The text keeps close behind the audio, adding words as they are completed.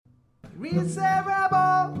Reset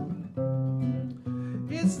Rebel.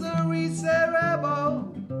 It's the Reset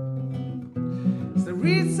Rebel. It's the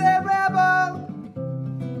Reset Rebel.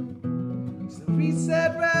 It's the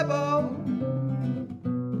Reset Rebel.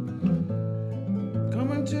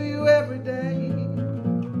 Coming to you every day.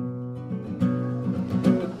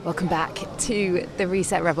 Welcome back to the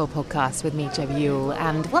Reset Rebel podcast with me, Jo Buell,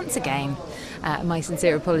 and once again, my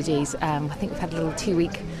sincere apologies. I think we've had a little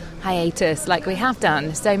 2-week hiatus like we have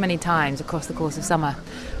done so many times across the course of summer,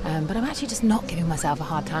 but I'm actually just not giving myself a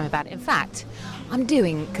hard time about it. In fact, I'm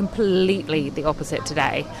doing completely the opposite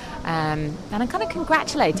today, and I'm kind of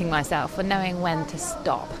congratulating myself for knowing when to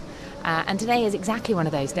stop. And today is exactly one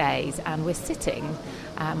of those days, and we're sitting,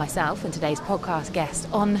 myself and today's podcast guest,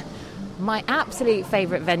 on my absolute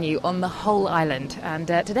favourite venue on the whole island. And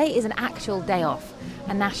today is an actual day off,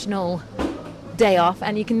 a national day off,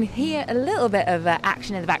 and you can hear a little bit of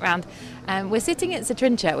action in the background. We're sitting at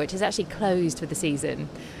Trincha, which is actually closed for the season.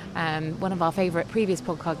 One of our favourite previous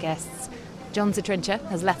podcast guests, John Trincha,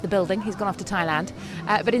 has left the building. He's gone off to Thailand.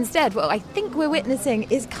 But instead, what I think we're witnessing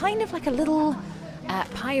is kind of like a little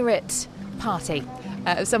pirate party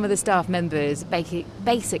of some of the staff members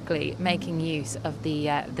basically making use of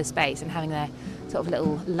the space and having their sort of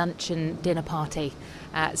little lunch and dinner party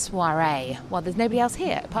soiree while there's nobody else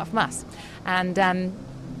here apart from us. And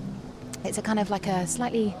it's a kind of like a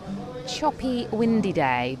slightly choppy, windy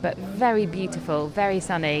day, but very beautiful, very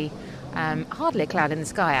sunny, hardly a cloud in the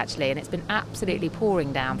sky actually, and it's been absolutely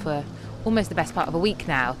pouring down for almost the best part of a week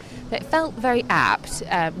now. So it felt very apt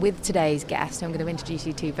with today's guest, who I'm going to introduce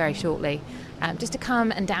you to very shortly, just to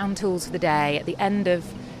come and down tools for the day at the end of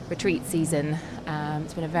retreat season.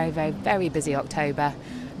 It's been a very, very, very busy October,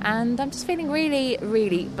 and I'm just feeling really,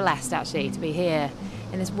 really blessed actually to be here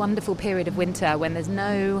in this wonderful period of winter when there's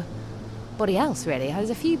nobody else really. There's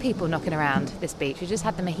a few people knocking around this beach. We just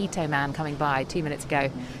had the mojito man coming by 2 minutes ago,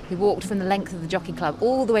 who walked from the length of the jockey club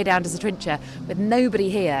all the way down to Trincha with nobody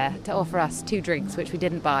here to offer us 2 drinks, which we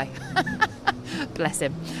didn't buy. Bless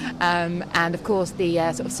him. And of course the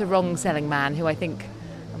sort of sarong selling man, who I think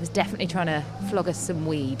was definitely trying to flog us some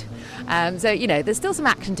weed. So, you know, there's still some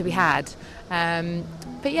action to be had.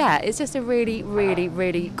 But yeah, it's just a really, really,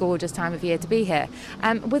 really gorgeous time of year to be here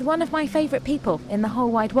with one of my favourite people in the whole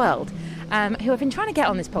wide world, who I've been trying to get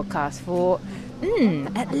on this podcast for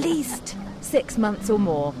at least 6 months or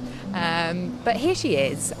more. But here she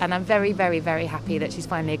is, and I'm very, very, very happy that she's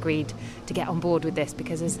finally agreed to get on board with this,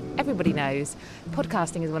 because as everybody knows,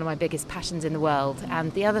 podcasting is one of my biggest passions in the world,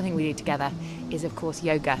 and the other thing we do together is, of course,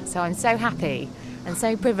 yoga. So I'm so happy and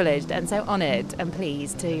so privileged and so honoured and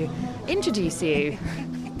pleased to introduce you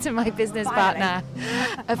to my business partner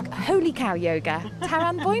of Holy Cow Yoga,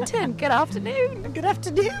 Taran Boynton. Good afternoon. Good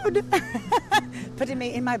afternoon. Putting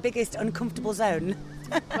me in my biggest uncomfortable zone.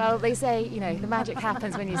 Well, they say, you know, the magic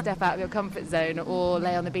happens when you step out of your comfort zone or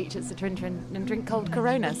lay on the beach at Trincha and drink cold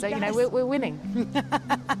Corona. So, you know, we're winning.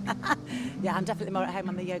 Yeah, I'm definitely more at home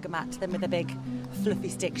on the yoga mat than with a big fluffy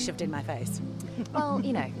stick shoved in my face. Well,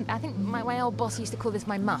 you know, I think my old boss used to call this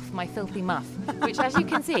my muff, my filthy muff, which, as you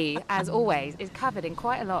can see, as always, is covered in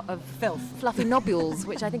quite a lot of filth, fluffy nobules,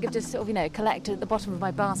 which I think have just sort of, you know, collected at the bottom of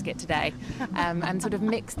my basket today, and sort of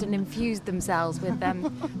mixed and infused themselves with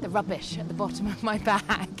the rubbish at the bottom of my bag.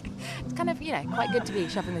 It's kind of, you know, quite good to be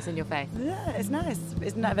shoving this in your face. Yeah, it's nice.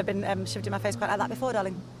 It's never been shoved in my face quite like that before,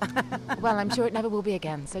 darling. Well, I'm sure it never will be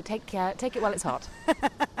again, so take it while it's hot.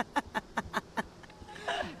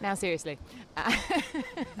 Now, seriously,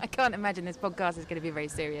 I can't imagine this podcast is going to be very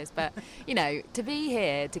serious, but, you know, to be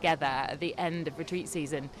here together at the end of retreat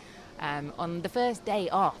season, on the first day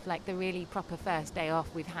off, like the really proper first day off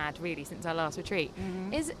we've had really since our last retreat,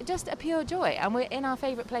 is just a pure joy. And we're in our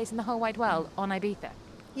favourite place in the whole wide world, on Ibiza.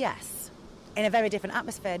 Yes, in a very different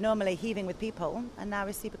atmosphere, normally heaving with people, and now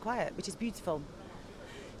it's super quiet, which is beautiful.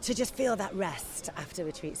 To just feel that rest after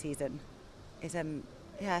retreat season is a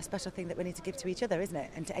special thing that we need to give to each other, isn't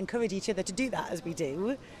it? And to encourage each other to do that as we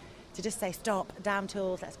do, to just say, stop, down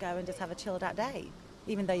tools, let's go and just have a chilled out day,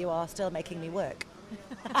 even though you are still making me work.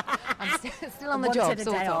 I'm still on the job, wanted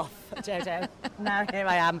a day off, Jojo. Now here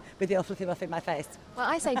I am with your fluffy muff in my face. Well,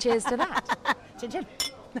 I say cheers to that. Chin chin.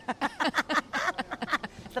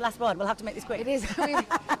 It's the last one. We'll have to make this quick. It is. But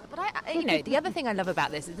you know, the other thing I love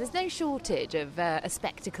about this is there's no shortage of a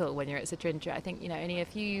spectacle when you're at Trincha. I think, you know, only a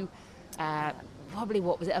few, probably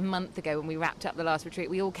what was it, a month ago when we wrapped up the last retreat,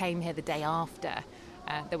 we all came here the day after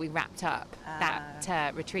that we wrapped up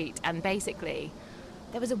that retreat, and basically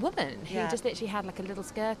there was a woman who just literally had like a little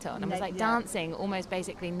skirt on and was like dancing almost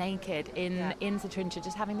basically naked in Trincha,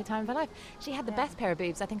 just having the time of her life. She had the best pair of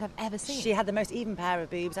boobs I think I've ever seen. She had the most even pair of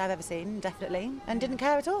boobs I've ever seen, definitely, and didn't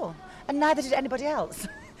care at all. And neither did anybody else.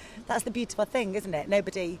 That's the beautiful thing, isn't it?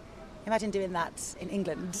 Nobody, imagine doing that in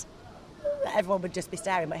England. Everyone would just be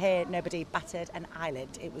staring, but here nobody batted an eyelid.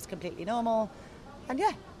 It was completely normal. And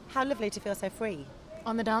yeah, how lovely to feel so free.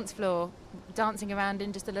 On the dance floor, dancing around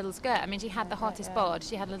in just a little skirt. I mean, she had the hottest bod.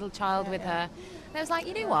 She had a little child with her. And it was like,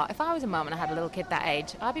 you know what? If I was a mum and I had a little kid that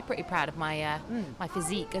age, I'd be pretty proud of my my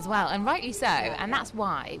physique as well. And rightly so. And that's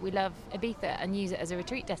why we love Ibiza and use it as a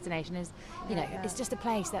retreat destination. Is, you know, it's just a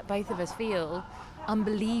place that both of us feel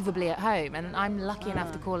unbelievably at home, and I'm lucky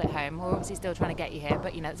enough to call it home. We're obviously still trying to get you here,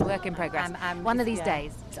 but you know, it's a work in progress. One of these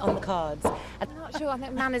days, it's on the cards. I'm not sure. I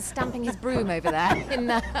think Man is stamping his broom over there in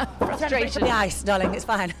frustration. The ice, darling, it's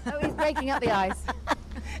fine. Oh, he's breaking up the ice.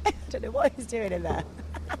 I don't know what he's doing in there.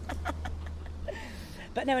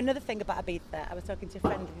 But no, another thing about Ibiza, I was talking to a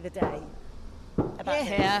friend the other day about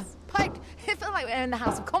this. Piped. It felt like we're in the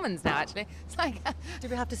House of Commons now, actually. It's like, do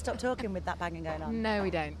we have to stop talking with that banging going on? No, we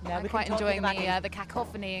don't. No, I'm quite enjoying the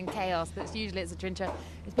cacophony and chaos that's usually it's a trincher.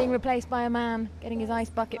 It's being replaced by a man getting his ice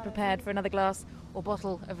bucket prepared for another glass or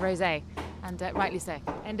bottle of rosé, and rightly so.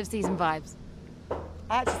 End of season vibes.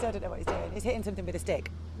 I actually still don't know what he's doing. He's hitting something with a stick.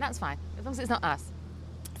 That's fine, as long as it's not us.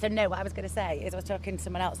 So no, what I was going to say is I was talking to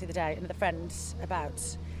someone else the other day, another friend,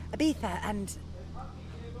 about Ibiza and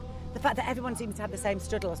the fact that everyone seems to have the same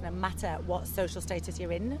struggles no matter what social status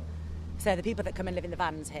you're in. So the people that come and live in the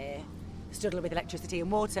vans here struggle with electricity and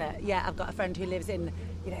water. Yeah, I've got a friend who lives in,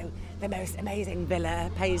 you know, the most amazing villa,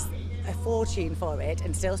 pays a fortune for it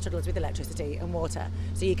and still struggles with electricity and water.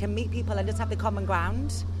 So you can meet people and just have the common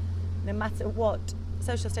ground no matter what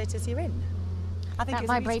social status you're in. I think that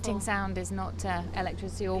vibrating sound is not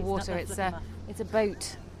electricity or water. It's a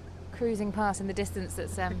boat cruising past in the distance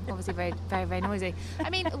that's obviously very, very, very noisy. I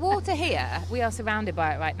mean, water here, we are surrounded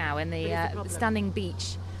by it right now in the stunning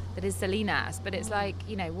beach that is Salinas, but it's like,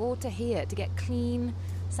 you know, water here to get clean,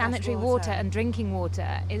 sanitary water and drinking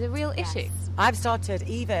water is a real issue. I've started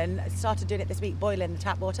doing it this week, boiling the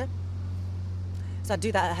tap water. So I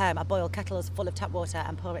do that at home. I boil kettles full of tap water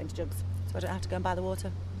and pour it into jugs so I don't have to go and buy the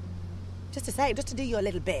water. Just to do your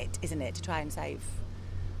little bit, isn't it, to try and save.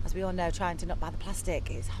 As we all know, trying to not buy the plastic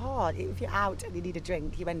is hard. If you're out and you need a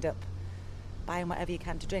drink, you end up buying whatever you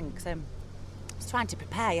can to drink. So just trying to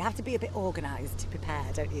prepare. You have to be a bit organised to prepare,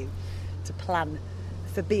 don't you? To plan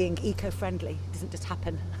for being eco-friendly. It doesn't just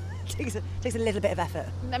happen. It takes a little bit of effort.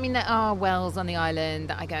 I mean, there are wells on the island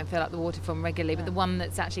that I go and fill up the water from regularly, but the one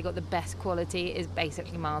that's actually got the best quality is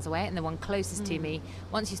basically miles away, and the one closest to me,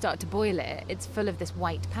 once you start to boil it, it's full of this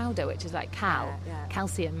white powder, which is like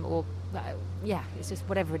calcium, or it's just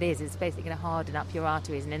whatever it is. It's basically going to harden up your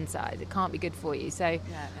arteries and insides. It can't be good for you. So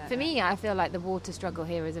for me, I feel like the water struggle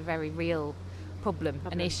here is a very real problem.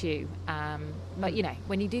 An issue. But, you know,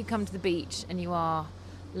 when you do come to the beach and you are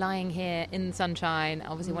lying here in the sunshine,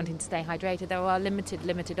 obviously wanting to stay hydrated, there are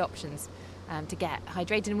limited options to get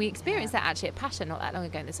hydrated, and we experienced that actually at Pasha not that long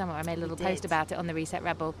ago in the summer. I made a little post about it on the Reset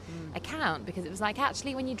Rebel account, because it was like,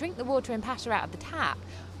 actually, when you drink the water in Pasha out of the tap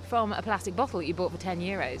from a plastic bottle that you bought for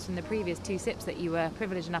 €10 from the previous 2 sips that you were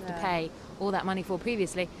privileged enough to pay all that money for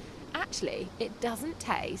previously, actually it doesn't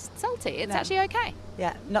taste salty. It's actually okay.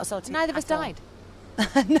 Yeah, not salty. Neither of us died.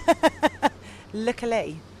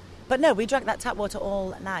 Luckily. But no, we drank that tap water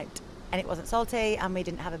all night and it wasn't salty, and we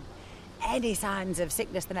didn't have any signs of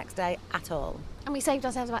sickness the next day at all. And we saved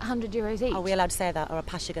ourselves about €100 each. Are we allowed to say that, or are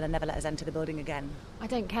Pasha going to never let us enter the building again? I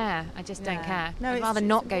don't care. I just don't care. No, I'd rather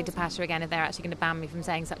not go to Pasha again if they're actually going to ban me from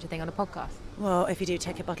saying such a thing on a podcast. Well, if you do,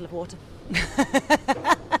 take a bottle of water.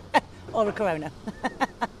 Or a Corona.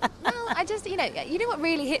 Well, I just, you know what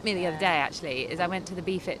really hit me the other day, actually, is I went to the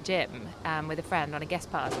BeFit gym with a friend on a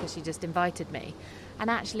guest pass because she just invited me. And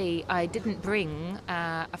actually, I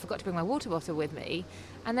forgot to bring my water bottle with me.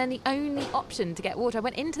 And then the only option to get water, I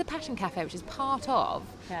went into the Passion Cafe, which is part of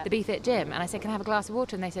the BeFit gym, and I said, can I have a glass of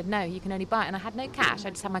water? And they said, no, you can only buy it. And I had no cash,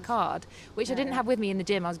 I just had my card, which I didn't have with me in the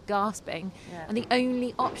gym. I was gasping. And the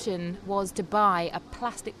only option was to buy a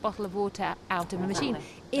plastic bottle of water out of a machine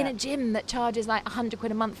in a gym that charges like £100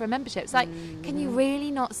 a month for a membership. It's like, can you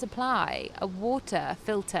really not supply a water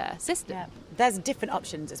filter system? Yeah. There's different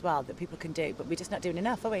options as well that people can do, but we're just not doing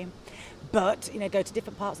enough, are we? But, go to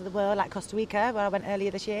different parts of the world, like Costa Rica, where I went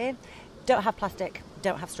earlier this year. Don't have plastic,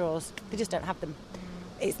 don't have straws. They just don't have them.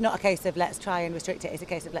 It's not a case of let's try and restrict it. It's a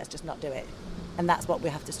case of let's just not do it. And that's what we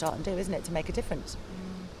have to start and do, isn't it, to make a difference?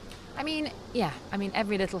 I mean,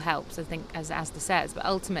 every little helps, I think, as Asta says, but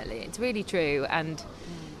ultimately it's really true. And,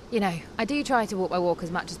 I do try to walk my walk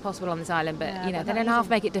as much as possible on this island, but, they don't half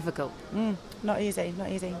make it difficult. Not easy.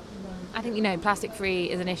 I think, plastic-free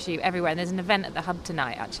is an issue everywhere. And there's an event at the Hub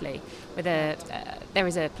tonight, actually, with there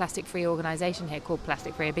is a plastic-free organisation here called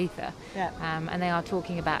Plastic Free Ibiza. Yeah. And they are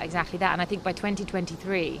talking about exactly that. And I think by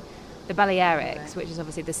 2023, the Balearics, which is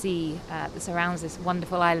obviously the sea that surrounds this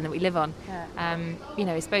wonderful island that we live on,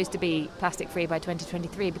 is supposed to be plastic-free by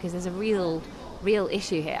 2023 because there's a real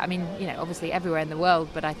issue here. I mean, obviously everywhere in the world,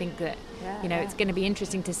 but I think that, it's going to be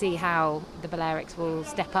interesting to see how the Balearics will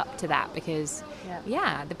step up to that because,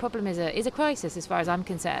 the problem is a crisis as far as I'm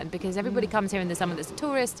concerned because everybody comes here in the summer that's a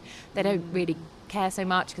tourist. They don't really care so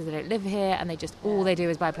much because they don't live here and all they do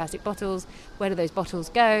is buy plastic bottles. Where do those bottles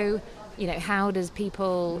go? How does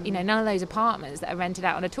people, none of those apartments that are rented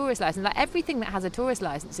out on a tourist licence, like everything that has a tourist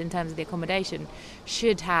licence in terms of the accommodation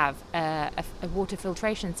should have a water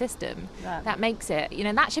filtration system that makes it,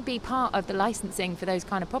 that should be part of the licensing for those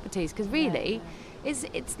kind of properties because really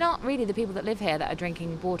it's not really the people that live here that are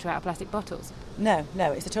drinking water out of plastic bottles. No,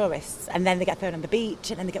 it's the tourists. And then they get thrown on the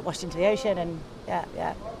beach and then they get washed into the ocean and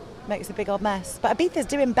makes a big old mess. But Ibiza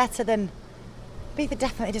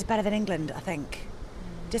definitely does better than England, I think.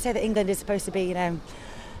 To say that England is supposed to be,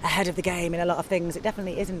 ahead of the game in a lot of things, it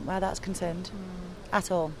definitely isn't where that's concerned at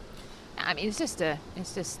all. I mean, it's just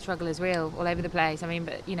struggle is real all over the place. I mean,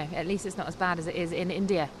 but at least it's not as bad as it is in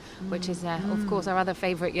India, which is of course our other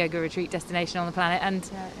favourite yoga retreat destination on the planet. And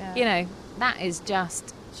that is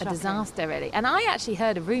just shocking. A disaster, really. And I actually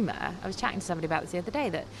heard a rumour. I was chatting to somebody about this the other day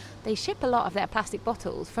that they ship a lot of their plastic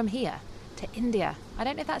bottles from here to India. I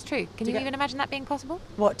don't know if that's true. Can you even imagine that being possible?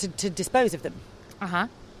 What, to dispose of them? Uh-huh.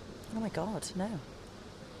 Oh my God,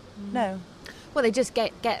 no. Well, they just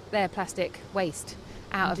get their plastic waste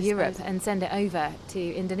out of Europe and send it over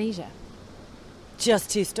to Indonesia.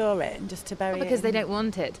 Just to store it and just to bury it? Because they don't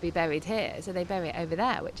want it to be buried here, so they bury it over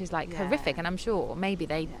there, which is horrific. And I'm sure maybe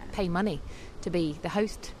they pay money to be the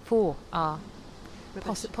host for our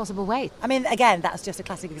possible waste. I mean, again, that's just a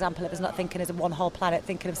classic example of us not thinking as a one whole planet,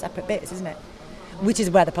 thinking of separate bits, isn't it? Which is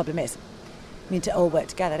where the problem is. We need to all work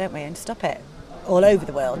together, don't we, and stop it all over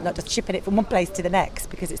the world, not just shipping it from one place to the next,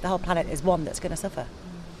 because it's the whole planet is one that's going to suffer.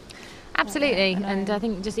 Absolutely, and I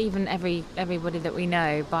think just even everybody that we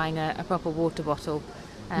know buying a proper water bottle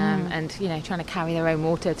and trying to carry their own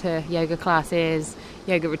water to yoga classes,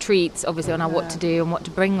 yoga retreats, obviously on our what to do and what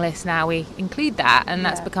to bring list now we include that, and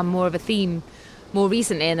that's become more of a theme more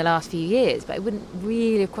recently in the last few years, but it wouldn't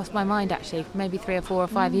really have crossed my mind actually maybe 3 or 4 or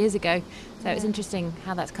 5 years ago. So it's interesting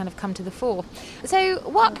how that's kind of come to the fore. So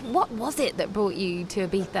what was it that brought you to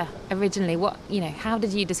Ibiza originally? How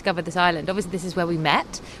did you discover this island? Obviously this is where we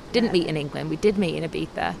met. We didn't meet in England, we did meet in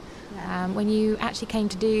Ibiza when you actually came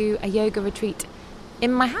to do a yoga retreat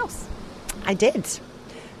in my house. I did.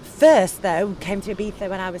 First though, came to Ibiza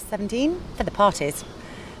when I was 17 for the parties.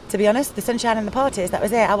 To be honest, the sunshine and the parties, that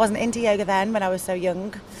was it. I wasn't into yoga then when I was so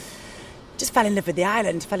young. Just fell in love with the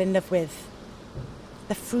island, fell in love with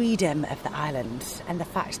the freedom of the island and the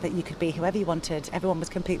fact that you could be whoever you wanted. Everyone was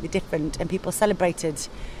completely different and people celebrated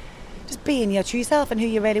just being your true self and who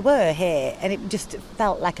you really were here. And it just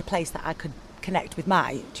felt like a place that I could connect with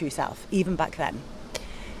my true self, even back then.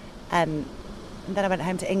 And then I went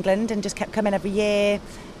home to England and just kept coming every year.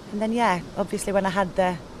 And then, obviously when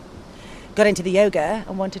I got into the yoga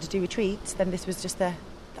and wanted to do retreats, then this was just the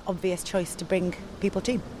obvious choice to bring people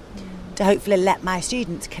to hopefully let my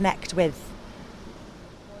students connect with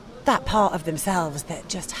that part of themselves that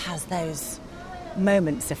just has those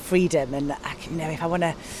moments of freedom. And if I want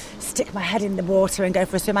to stick my head in the water and go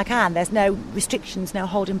for a swim, I can. There's no restrictions, no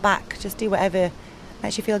holding back. Just do whatever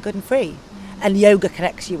makes you feel good and free. And yoga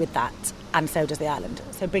connects you with that, and so does the island.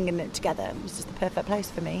 So bringing it together was just the perfect place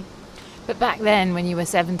for me. But back then, when you were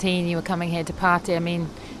 17, you were coming here to party. I mean,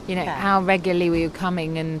 how regularly were you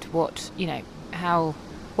coming, and what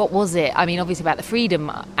was it? I mean, obviously about the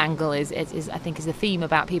freedom angle is I think is the theme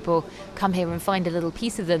about people come here and find a little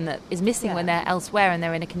piece of them that is missing when they're elsewhere and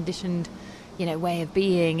they're in a conditioned, way of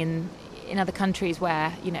being in other countries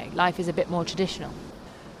where, life is a bit more traditional.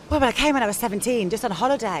 Well, I came when I was 17, just on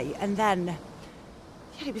holiday, and then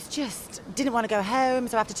it was just, didn't want to go home,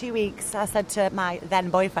 so after 2 weeks I said to my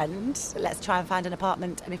then boyfriend, let's try and find an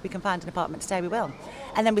apartment, and if we can find an apartment to stay, we will.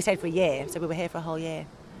 And then we stayed for a year, so we were here for a whole year.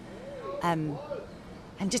 And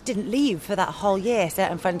just didn't leave for that whole year.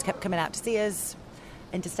 Certain friends kept coming out to see us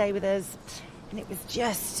and to stay with us. And it was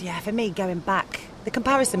just, for me, going back, the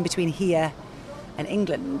comparison between here and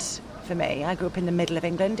England, for me, I grew up in the middle of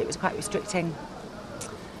England, it was quite restricting.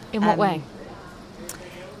 In what way?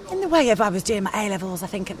 In the way of I was doing my A-levels, I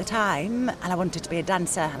think, at the time, and I wanted to be a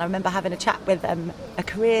dancer. And I remember having a chat with a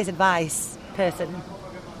careers advice person.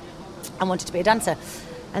 I wanted to be a dancer.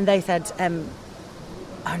 And they said,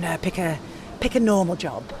 oh no, pick a normal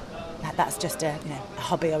job. like that's just a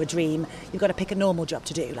hobby or a dream. You've got to pick a normal job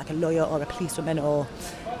to do, like a lawyer or a policewoman. So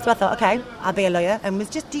I thought, okay, I'll be a lawyer, and was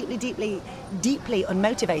just deeply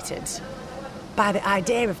unmotivated by the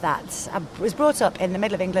idea of that. I was brought up in the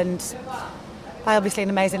middle of England by obviously an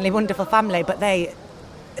amazingly wonderful family, but they,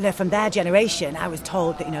 from their generation, I was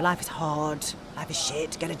told that, life is hard, life is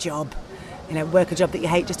shit, get a job, work a job that you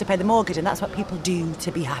hate just to pay the mortgage, and that's what people do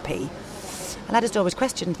to be happy. And I just always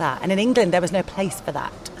questioned that. And in England, there was no place for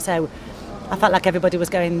that. So I felt like everybody was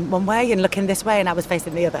going one way and looking this way, and I was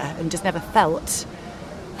facing the other, and just never felt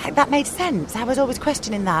like that made sense. I was always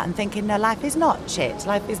questioning that and thinking, no, life is not shit.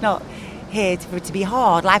 Life is not here for it to be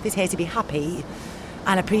hard. Life is here to be happy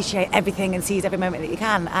and appreciate everything and seize every moment that you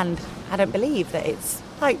can. And I don't believe that it's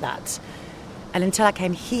like that. And until I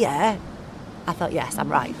came here, I thought, yes, I'm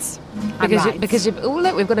right. Because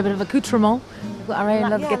look, we've got a bit of accoutrement. We've got our own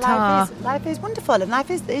little guitar. Life is wonderful, and life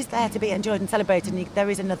is there to be enjoyed and celebrated, and there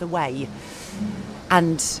is another way.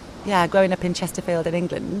 And yeah, growing up in Chesterfield in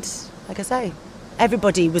England, like I say,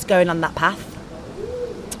 everybody was going on that path.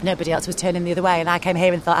 Nobody else was turning the other way, and I came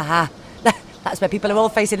here and thought, aha, that's where people are all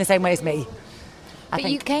facing the same way as me. But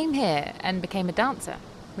you came here and became a dancer.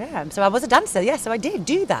 Yeah, so I was a dancer, yes, so I did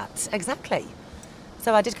do that, exactly.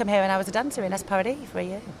 So I did come here and I was a dancer in Paris for a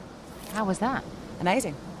year. How was that?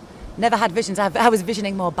 Amazing. Never had visions. I was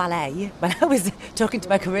visioning more ballet when I was talking to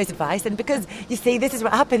my careers advice, and because, you see, this is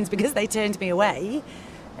what happens, because they turned me away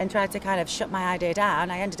and tried to kind of shut my idea down,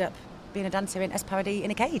 I ended up being a dancer in Paris in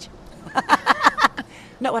a cage.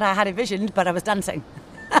 Not what I had envisioned, but I was dancing.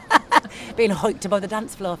 Being hoiked above the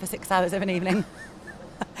dance floor for 6 hours of an evening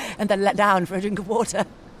and then let down for a drink of water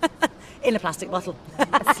in a plastic bottle.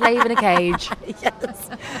 A slave in a cage. Yes.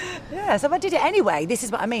 Yeah, so I did it anyway. This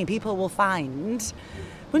is what I mean. People will find,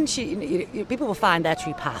 people will find their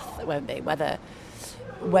true path, won't they? Whether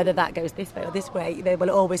that goes this way or this way, they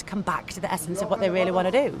will always come back to the essence of what they really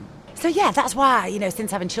want to do. So yeah, that's why,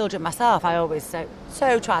 since having children myself, I always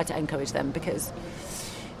so try to encourage them, because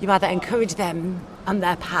you either encourage them on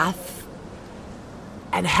their path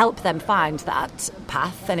and help them find that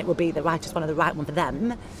path, and it will be the righteous one or the right one for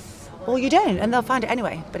them, or you don't, and they'll find it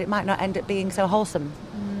anyway, but it might not end up being so wholesome.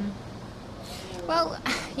 Well,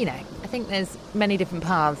 I think there's many different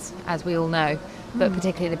paths, as we all know, but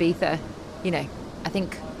particularly in Ibiza, I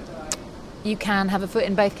think you can have a foot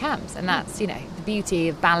in both camps, and that's, the beauty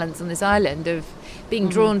of balance on this island, of being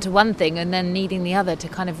drawn to one thing and then needing the other to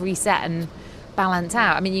kind of reset and balance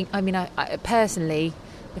out. I personally,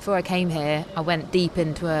 before I came here, I went deep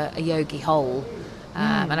into a yogi hole,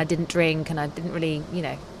 and I didn't drink, and I didn't really,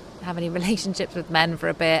 have any relationships with men for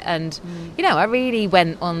a bit, and I really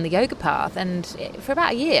went on the yoga path, and for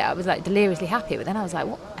about a year I was like deliriously happy, but then I was like,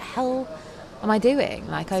 what the hell am I doing?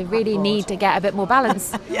 Like, I really need to get a bit more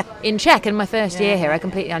balance in check. And my first year here, I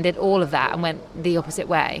completely undid all of that and went the opposite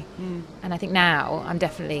way. And I think now I'm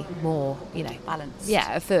definitely more, balanced.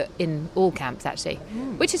 Yeah, a foot in all camps, actually,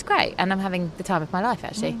 which is great. And I'm having the time of my life,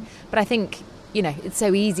 actually. But I think, it's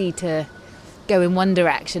so easy to go in one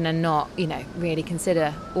direction and not, really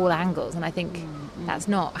consider all angles. And I think that's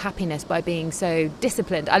not happiness by being so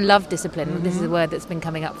disciplined. I love discipline. This is a word that's been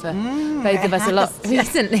coming up for both of us a lot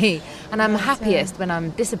recently. And I'm happiest when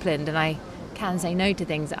I'm disciplined and I can say no to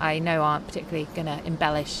things that I know aren't particularly going to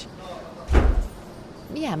embellish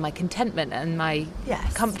my contentment and my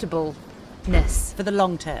comfortableness. For the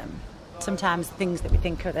long term. Sometimes things that we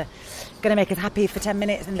think are going to make us happy for 10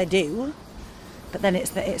 minutes, and they do. But then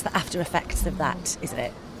it's the after effects of that, isn't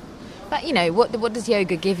it? But, what does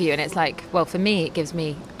yoga give you? And it's like, well, for me, it gives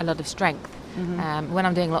me a lot of strength. When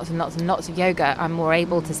I'm doing lots and lots and lots of yoga, I'm more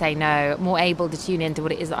able to say no, more able to tune into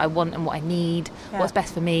what it is that I want and what I need, what's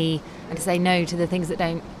best for me, and to say no to the things that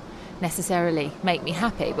don't necessarily make me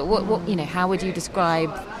happy. But what how would you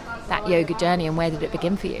describe that yoga journey, and where did it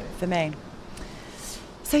begin for you? For me?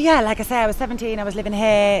 So yeah, like I say, I was 17, I was living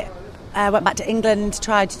here, went back to England,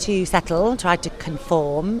 tried to settle, tried to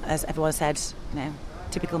conform, as everyone said,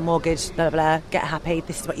 typical mortgage, blah, blah, blah, get happy,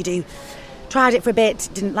 this is what you do. Tried it for a bit,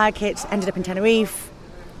 didn't like it, ended up in Tenerife,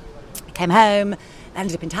 came home,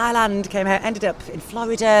 ended up in Thailand, came home, ended up in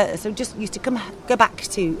Florida, so just used to go back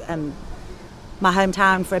to my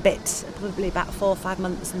hometown for a bit, probably about 4 or 5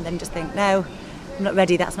 months, and then just think, no, I'm not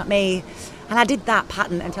ready, that's not me. And I did that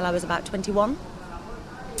pattern until I was about 21.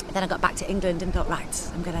 Then I got back to England and thought,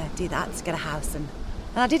 right, I'm going to do that, get a house, and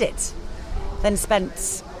I did it. Then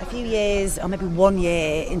spent a few years, or maybe 1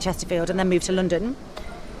 year in Chesterfield, and then moved to London.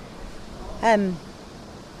 And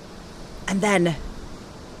then...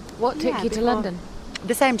 What took you to London?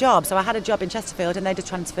 The same job. So I had a job in Chesterfield, and they just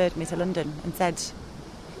transferred me to London and said...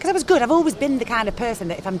 Because I was good. I've always been the kind of person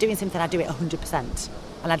that if I'm doing something, I do it 100%.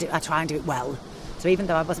 And I try and do it well. So even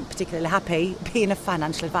though I wasn't particularly happy being a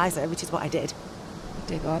financial advisor, which is what I did.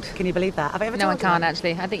 Dear God. Can you believe that? Have I ever No, I told you can't that?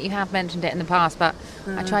 actually. I think you have mentioned it in the past, but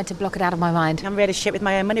I tried to block it out of my mind. I'm really shit with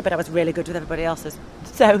my own money, but I was really good with everybody else's.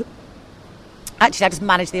 So, actually, I just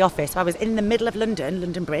managed the office. So I was in the middle of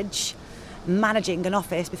London Bridge, managing an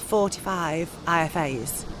office with 45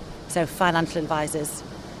 IFAs, so financial advisors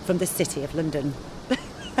from the city of London.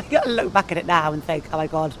 I look back at it now and think, oh my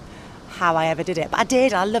God, how I ever did it. But I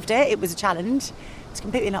did, I loved it. It was a challenge. It's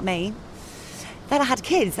completely not me. Then I had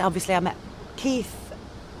kids. Obviously, I met Keith,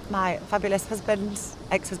 my fabulous husband,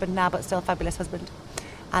 ex-husband now, but still fabulous husband,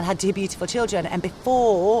 and had 2 beautiful children. And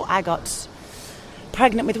before I got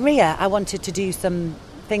pregnant with Ria, I wanted to do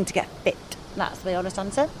something to get fit. That's the honest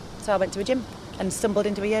answer. So I went to a gym and stumbled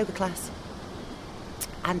into a yoga class.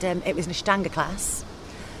 And it was an Ashtanga class.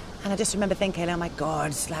 And I just remember thinking, oh my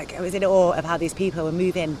God, like I was in awe of how these people were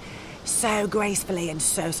moving so gracefully and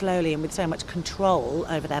so slowly and with so much control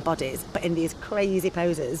over their bodies, but in these crazy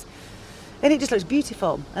poses. And it just looks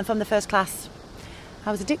beautiful. And from the first class,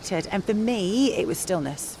 I was addicted. And for me, it was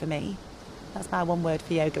stillness for me. That's my one word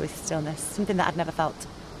for yoga, is stillness. Something that I'd never felt.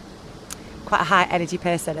 Quite a high energy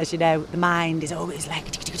person, as you know. The mind is always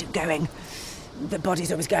like going. The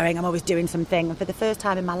body's always going. I'm always doing something. And for the first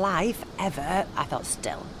time in my life ever, I felt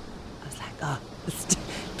still. I was like, oh, it's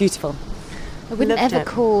beautiful. I wouldn't Loved ever it.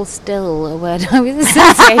 call still a word I was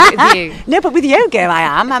associated with you. No, but with yoga I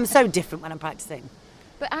am. I'm so different when I'm practicing.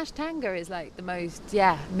 But Ashtanga is like the most,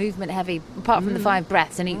 movement heavy, apart from the 5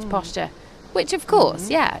 breaths in each posture, which of course,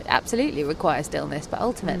 absolutely requires stillness, but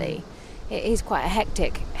ultimately it is quite a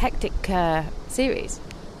hectic series.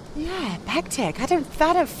 Yeah, hectic. I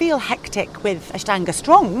don't feel hectic with Ashtanga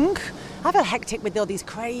strong. I feel hectic with all these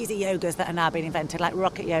crazy yogas that are now being invented, like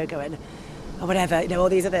rocket yoga and or whatever, all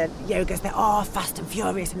these other yogas that are fast and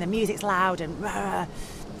furious and the music's loud and rah.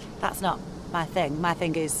 That's not my thing. My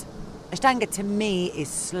thing is Ashtanga to me is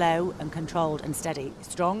slow and controlled and steady.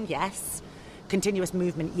 Strong, yes. Continuous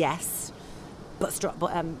movement, yes. But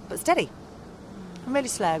steady. And really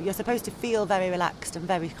slow. You're supposed to feel very relaxed and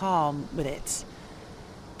very calm with it.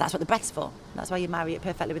 That's what the breath's for. That's why you marry it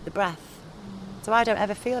perfectly with the breath. So I don't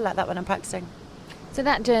ever feel like that when I'm practicing. So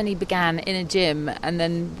that journey began in a gym, and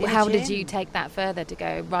then In a how did gym. you take that further to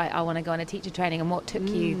go, right, I want to go on a teacher training, and what took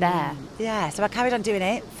you there? Yeah, so I carried on doing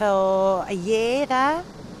it for a year there.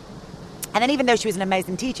 And then even though she was an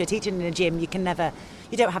amazing teacher, teaching in a gym, you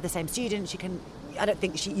don't have the same students. I don't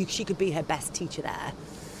think she could be her best teacher there.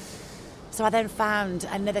 So I then found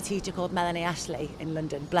another teacher called Melanie Ashley in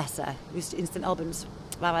London, bless her, who was in St Albans,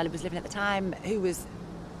 where I was living at the time, who was,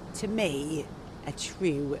 to me, a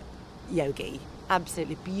true yogi.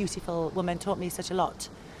 Absolutely beautiful woman, taught me such a lot.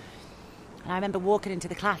 And I remember walking into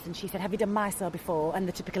the class and she said, have you done Mysore before? And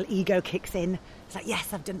the typical ego kicks in. It's like,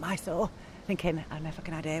 yes, I've done Mysore. Thinking, I have no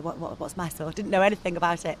fucking idea, what's Mysore? Didn't know anything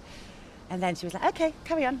about it. And then she was like, okay,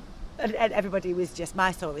 carry on. And everybody was just,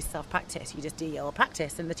 Mysore is self-practice. You just do your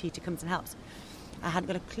practice and the teacher comes and helps. I hadn't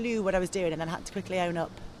got a clue what I was doing, and then I had to quickly own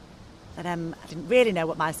up that I didn't really know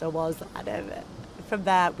what Mysore was. And from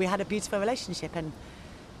there, we had a beautiful relationship, and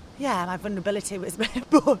yeah, my vulnerability was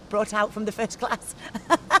brought out from the first class.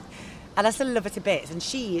 And I still love her to bits. And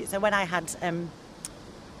so when I had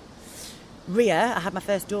Ria, I had my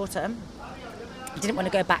first daughter, I didn't want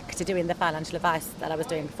to go back to doing the financial advice that I was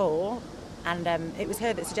doing before. And it was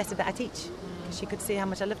her that suggested that I teach, because she could see how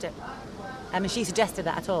much I loved it. And she suggested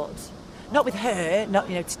that I taught. Not with her, not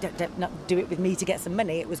not do it with me to get some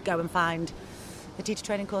money. It was go and find a teacher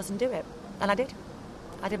training course and do it. And I did.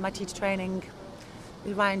 I did my teacher training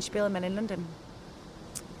with Ryan Spielman in London,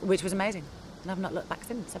 which was amazing. And I've not looked back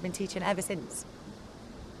since. I've been teaching ever since.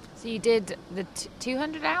 So you did the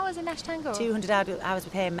 200 hours in Ashtanga? 200 hours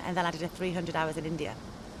with him, and then I did a 300 hours in India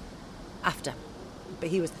after. But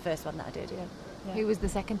he was the first one that I did, yeah. Who was the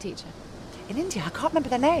second teacher? In India, I can't remember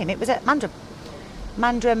their name. It was at Mandram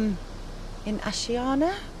in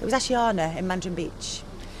Ashiana. It was Ashiana in Mandram Beach.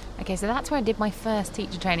 Okay, so that's where I did my first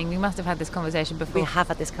teacher training. We must have had this conversation before. We have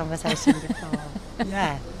had this conversation before.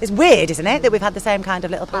 Yeah. It's weird, isn't it, that we've had the same kind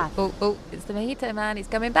of little path. Oh, it's the mojito man. He's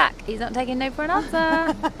coming back. He's not taking no for an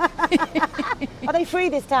answer. Are they free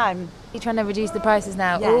this time? You're trying to reduce the prices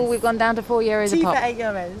now. Yes. Oh, we've gone down to €4 a Tea pop. for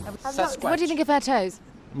 €8. What do you think of her toes?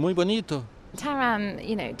 Muy bonito.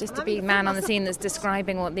 Taran, just to be man on the scene that's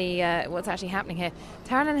describing what's actually happening here.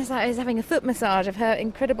 Taran is having a foot massage of her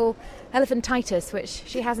incredible elephantitis, which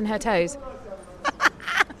she has in her toes.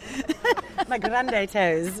 My grande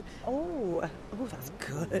toes. Oh, that's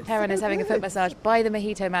good. Taran is having a foot massage by the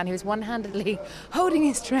mojito man, who is one-handedly holding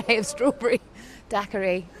his tray of strawberry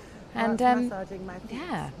daiquiri And massaging my feet.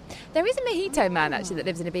 yeah, there is a mojito man actually that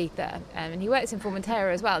lives in Ibiza, and he works in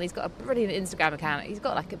Formentera as well. And he's got a brilliant Instagram account. He's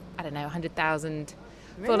got like 100,000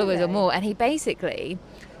 followers or more, and he basically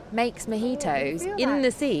makes mojitos in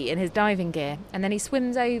the sea in his diving gear, and then he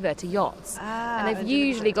swims over to yachts, and they've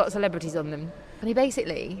usually got celebrities on them. And he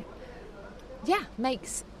basically,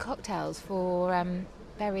 makes cocktails for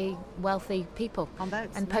very wealthy people on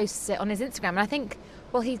boats, and posts it on his Instagram. And I think,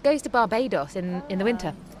 he goes to Barbados in the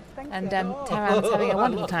winter. And Taran's having a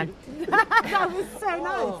wonderful time. That was so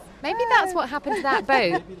nice. Maybe that's what happened to that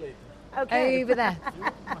boat over there.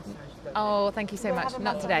 Oh, thank you so much.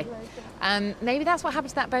 Not today. Maybe that's what happened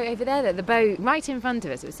to that boat over there. That the boat right in front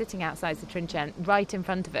of us, it was sitting outside the Trinchant, right in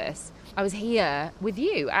front of us. I was here with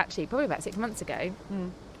you, actually, probably about 6 months ago.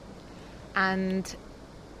 And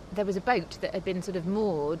there was a boat that had been sort of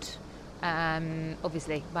moored,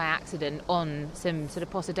 obviously by accident, on some sort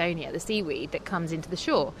of Posidonia, the seaweed that comes into the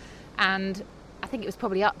shore. And I think it was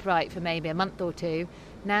probably upright for maybe a month or two.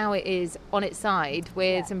 Now it is on its side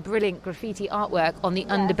with some brilliant graffiti artwork on the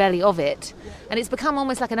underbelly of it. And it's become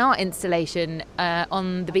almost like an art installation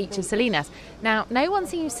on the beach of Salinas. Now, no one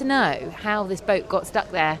seems to know how this boat got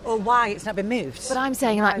stuck there. Or why it's not been moved. But I'm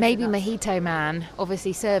saying, like, maybe Mojito Man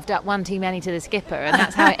obviously served up one too many to the skipper, and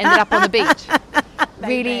that's how it ended up on the beach.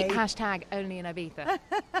 Really, hashtag only in Ibiza.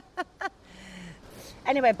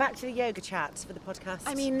 Anyway, back to the yoga chat for the podcast.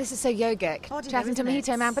 I mean, this is so yogic, chatting to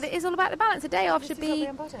Mojito Man, but it is all about the balance. A day off should be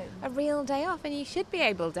a real day off, and you should be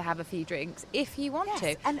able to have a few drinks if you want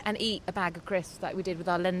to, and eat a bag of crisps like we did with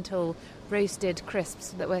our lentil roasted crisps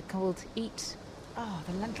that were called Eat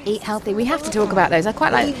Healthy. We have to talk about those. I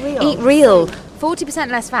quite like Eat Real. 40%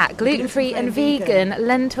 less fat, gluten-free and vegan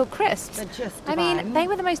lentil crisps. They're just divine. I mean, they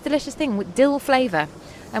were the most delicious thing with dill flavour.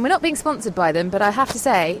 And we're not being sponsored by them, but I have to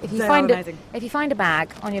say, if you find a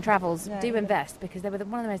bag on your travels, do invest, because they were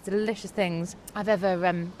one of the most delicious things I've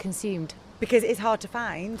ever consumed. Because it's hard to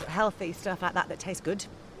find healthy stuff like that tastes good.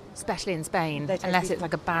 Especially in Spain, unless it's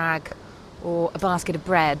like a bag or a basket of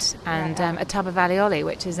bread and a tub of alioli,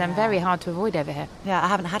 which is very hard to avoid over here. Yeah, I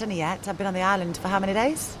haven't had any yet. I've been on the island for how many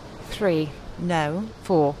days? 3. No.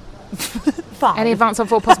 4. 5. Any advance on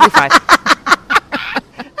 4, possibly 5.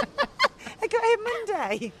 I got here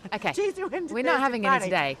Monday. Okay. Tuesday, Wednesday, we're not having any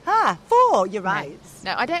today. 4, you're right.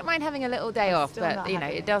 No, I don't mind having a little day off, but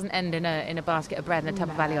it doesn't end in a basket of bread and a tub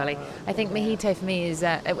of alioli. I think mojito for me is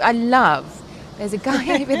there's a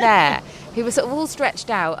guy over there who was sort of all stretched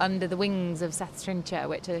out under the wings of Satstrincha,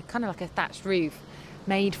 which are kind of like a thatched roof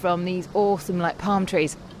made from these awesome like palm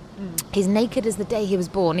trees. He's naked as the day he was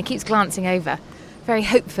born. He keeps glancing over very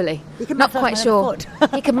hopefully, not quite sure.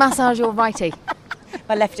 He can massage your righty.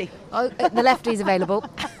 My lefty. Oh, the lefty's available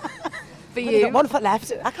for you. He's got 1 foot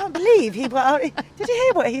left. I can't believe he. Did you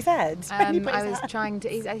hear what he said? I was trying to.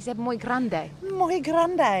 He said "muy grande." Muy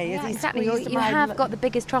grande. Yeah, exactly. You have got the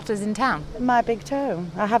biggest trotters in town. My big toe.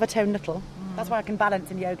 I have a toe knuckle. That's why I can balance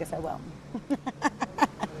in yoga so well.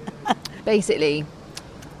 Basically,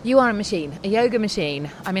 you are a machine, a yoga machine.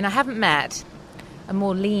 I mean, I haven't met a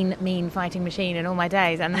more lean, mean fighting machine in all my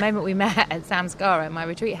days. And the moment we met at Samskara at my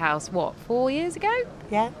retreat house, 4 years ago?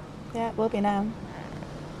 Yeah, it will be now.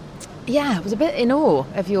 Yeah, I was a bit in awe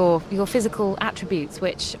of your physical attributes,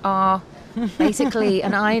 which are basically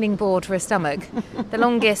an ironing board for a stomach. The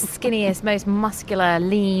longest, skinniest, most muscular,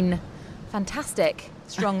 lean, fantastic,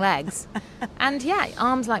 strong legs. And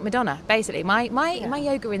arms like Madonna, basically. My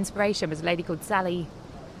yoga inspiration was a lady called Sally.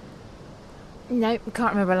 No, I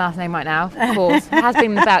can't remember her last name right now, of course. It has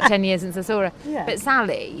been about 10 years since I saw her. Yeah. But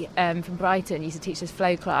Sally from Brighton used to teach us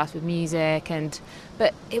flow class with music,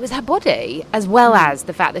 but it was her body, as well as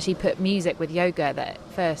the fact that she put music with yoga, that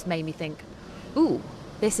first made me think, ooh,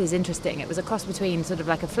 this is interesting. It was a cross between sort of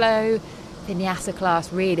like a flow, vinyasa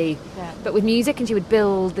class, really, but with music, and she would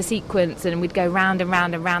build the sequence, and we'd go round and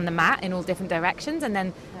round and round the mat in all different directions, and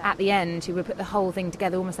then at the end she would put the whole thing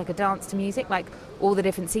together almost like a dance to music, like all the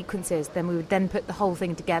different sequences. Then we would then put the whole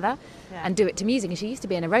thing together and do it to music. And she used to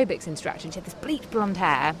be an aerobics instructor, and she had this bleached blonde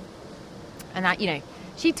hair, and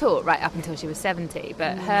she taught right up until she was 70,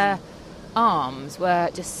 but her arms were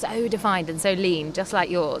just so defined and so lean, just like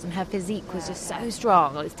yours, and her physique was just so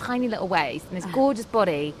strong, this tiny little waist and this gorgeous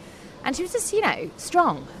body. And she was just,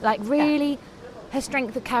 strong, like really. Her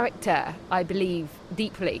strength of character, I believe,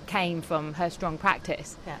 deeply came from her strong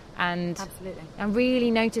practice. Yeah, and absolutely. I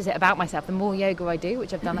really notice it about myself. The more yoga I do,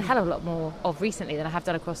 which I've done a hell of a lot more of recently than I have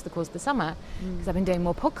done across the course of the summer, because I've been doing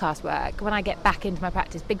more podcast work, when I get back into my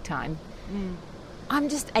practice big time, I'm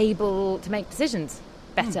just able to make decisions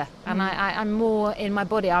better. And I'm more in my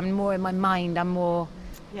body, I'm more in my mind, I'm more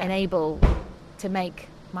enabled to make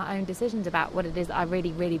my own decisions about what it is that I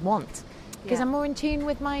really, really want. Because I'm more in tune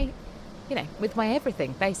with my, with my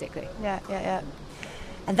everything, basically. Yeah.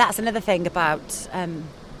 And that's another thing about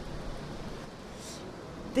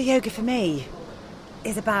the yoga for me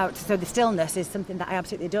is about, so the stillness is something that I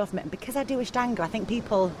absolutely adore from it. And because I do Ashtanga, I think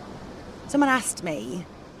someone asked me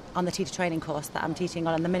on the teacher training course that I'm teaching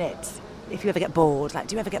on in the minute, if you ever get bored,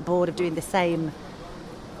 do you ever get bored of doing the same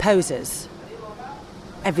poses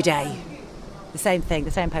every day? The same thing,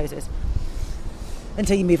 the same poses.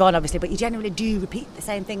 Until you move on, obviously, but you generally do repeat the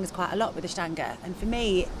same things quite a lot with Ashtanga. And for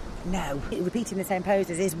me, no. Repeating the same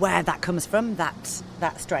poses is where that comes from, that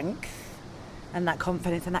strength and that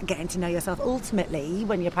confidence and that getting to know yourself. Ultimately,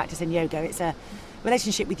 when you're practicing yoga, it's a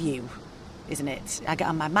relationship with you, isn't it? I get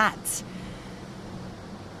on my mat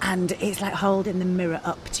and it's like holding the mirror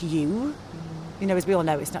up to you. As we all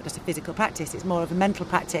know, it's not just a physical practice, it's more of a mental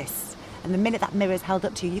practice. And the minute that mirror is held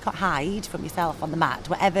up to you, you can't hide from yourself on the mat.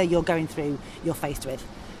 Whatever you're going through, you're faced with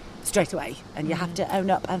straight away. And you have to own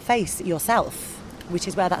up and face yourself, which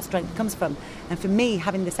is where that strength comes from. And for me,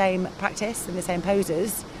 having the same practice and the same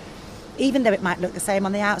poses, even though it might look the same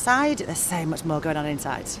on the outside, there's so much more going on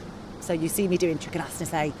inside. So you see me doing Trikonasana,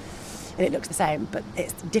 say, and it looks the same, but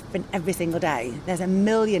it's different every single day. There's a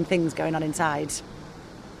million things going on inside,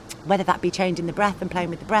 whether that be changing the breath and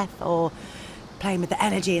playing with the breath, or playing with the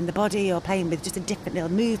energy in the body, or playing with just a different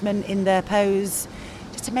little movement in the pose,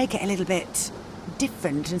 just to make it a little bit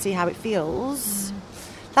different and see how it feels.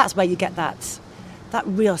 That's where you get that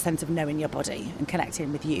real sense of knowing your body and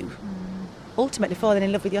connecting with you. Ultimately falling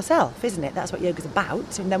in love with yourself, isn't it? That's what yoga's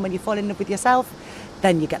about. And then when you fall in love with yourself,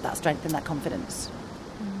 then you get that strength and that confidence.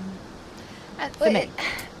 For me.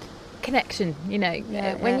 Connection,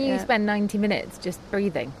 when you spend 90 minutes just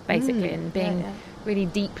breathing, basically, and being really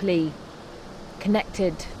deeply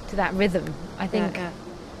connected to that rhythm, I think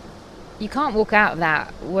you can't walk out of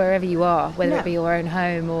that wherever you are, whether it be your own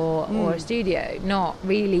home or a studio, not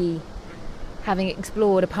really having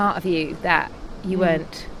explored a part of you that you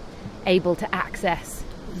weren't able to access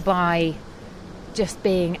by just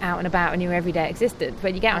being out and about in your everyday existence.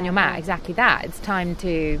 When you get on your mat, exactly that, it's time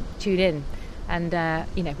to tune in. And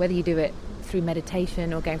whether you do it through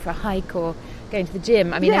meditation or going for a hike or going to the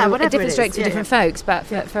gym, different strokes for different folks, but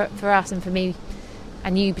for us and for me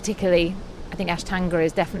and you particularly, I think Ashtanga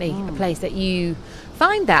is definitely a place that you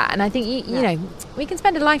find that. And I think we can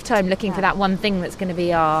spend a lifetime looking for that one thing that's going to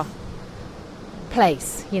be our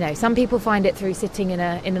place. Some people find it through sitting in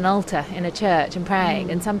an altar in a church and praying,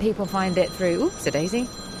 and some people find it through Daisy.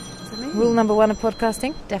 Rule number 1 of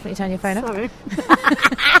podcasting: definitely turn your phone off. Sorry.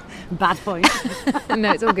 Bad point.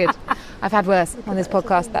 No, it's all good. I've had worse on this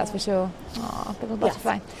podcast, that's for sure. Oh, little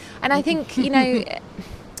butterfly. Yes. And I think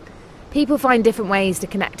people find different ways to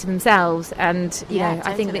connect to themselves, and totally.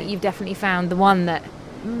 I think that you've definitely found the one that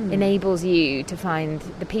enables you to find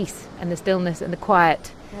the peace and the stillness and the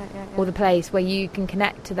quiet, or the place where you can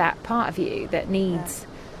connect to that part of you that needs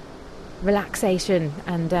relaxation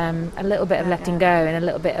and a little bit of letting go and a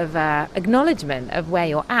little bit of acknowledgement of where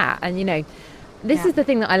you're at. And this is the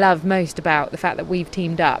thing that I love most about the fact that we've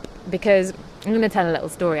teamed up, because I'm going to tell a little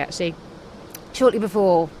story actually. Shortly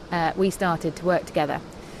before we started to work together,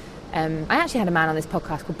 I actually had a man on this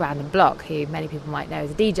podcast called Brandon Block, who many people might know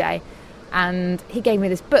as a DJ, and he gave me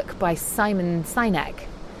this book by Simon Sinek,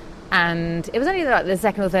 and it was only like the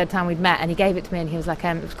second or third time we'd met, and he gave it to me, and he was like,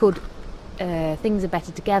 it was called Things Are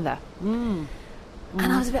Better Together.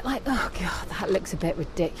 And I was a bit like, oh god, that looks a bit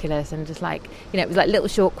ridiculous, and just like, it was like little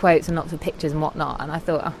short quotes and lots of pictures and whatnot, and I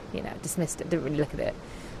thought, dismissed it, didn't really look at it.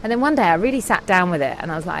 And then one day I really sat down with it, and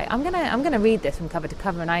I was like, I'm gonna read this from cover to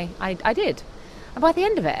cover, and I did. And by the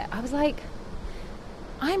end of it, I was like,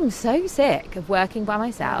 I'm so sick of working by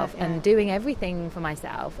myself and doing everything for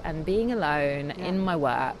myself and being alone in my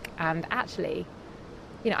work. And actually,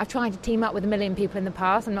 I've tried to team up with a million people in the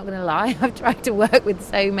past, I'm not going to lie. I've tried to work with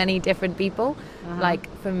so many different people, like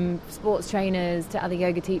from sports trainers to other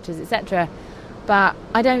yoga teachers, etc. But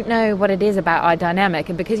I don't know what it is about our dynamic.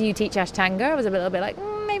 And because you teach Ashtanga, I was a little bit like,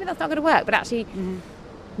 maybe that's not going to work. But actually,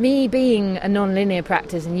 me being a non-linear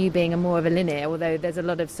practice and you being a more of a linear, although there's a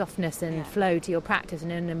lot of softness and flow to your practice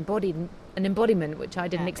and an embodiment, which I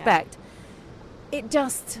didn't expect. It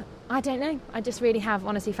just, I don't know. I just really have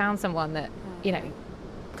honestly found someone that,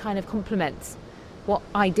 kind of complements what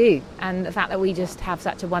I do, and the fact that we just have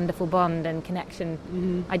such a wonderful bond and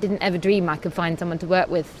connection. I didn't ever dream I could find someone to work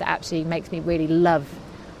with that actually makes me really love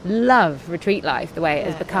retreat life the way it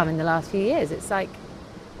has become in the last few years. It's like,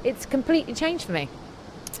 it's completely changed for me.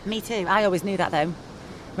 Me too. I always knew that though.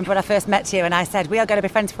 Remember when I first met you and I said, we are going to be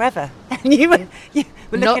friends forever? And you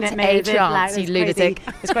We're Not looking at me a as if, chance, you this lunatic.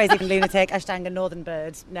 This crazy lunatic, Ashtanga Northern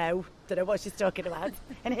Bird. No, don't know what she's talking about.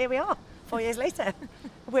 And here we are, 4 years later,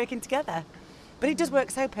 working together. But it does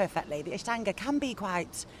work so perfectly. The Ashtanga can be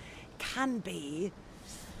quite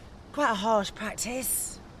a harsh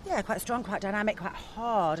practice. Yeah, quite strong, quite dynamic, quite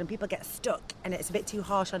hard, and people get stuck, and it's a bit too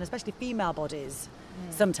harsh on especially female bodies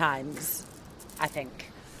sometimes, I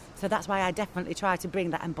think. So that's why I definitely try to bring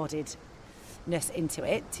that embodiedness into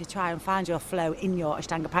it, to try and find your flow in your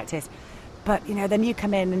Ashtanga practice. But, then you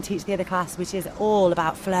come in and teach the other class, which is all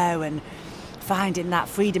about flow and finding that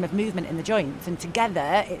freedom of movement in the joints, and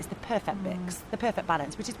together it's the perfect mix, the perfect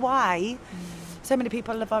balance, which is why so many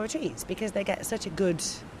people love our retreats, because they get such a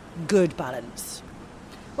good balance.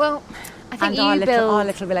 Well, I think and you build our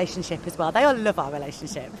little relationship as well. They all love our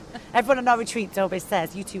relationship. Everyone on our retreats always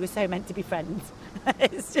says, you two were so meant to be friends.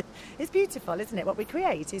 It's beautiful, isn't it? What we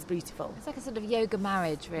create is beautiful. It's like a sort of yoga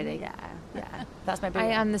marriage, really. Yeah. That's my big I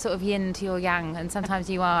am the sort of yin to your yang, and sometimes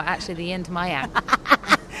you are actually the yin to my yang.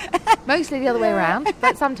 Mostly the other way around,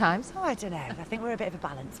 but sometimes. Oh, I don't know. I think we're a bit of a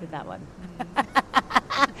balance with that one.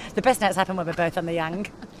 The best nights happen when we're both on the yang.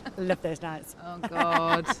 I love those nights. Oh,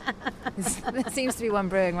 God. There seems to be one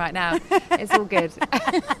brewing right now. It's all good.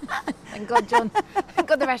 Thank God, John. Thank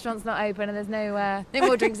God the restaurant's not open and there's no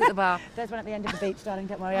more drinks at the bar. There's one at the end of the beach, darling.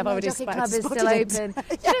 Don't worry. I've The already Jockey spotted Club is still open.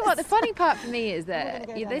 Yes. Do you know what? The funny part for me is that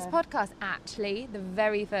go this down podcast, actually, the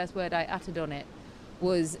very first word I uttered on it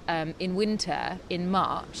was in winter, in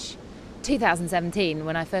March 2017,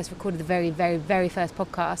 when I first recorded the very, very, very first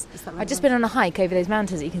podcast. I'd just been on a hike over those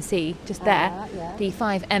mountains that you can see just there, the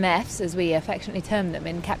 5 MFs, as we affectionately term them,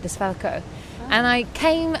 in Cap d'Esfalco. And I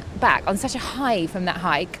came back on such a high from that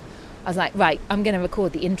hike. I was like, right, I'm going to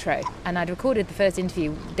record the intro. And I'd recorded the first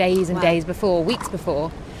interview days and days before, weeks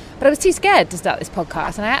before. But I was too scared to start this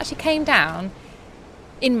podcast. And I actually came down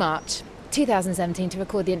in March 2017 to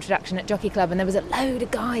record the introduction at Jockey Club, and there was a load of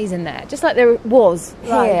guys in there, just like there was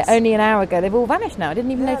here only an hour ago. They've all vanished now. I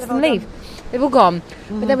didn't even notice them leave. They've all gone.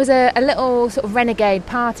 But there was a little sort of renegade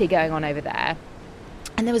party going on over there,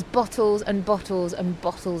 and there was bottles and bottles and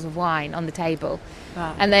bottles of wine on the table.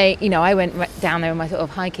 And they, I went down there in my sort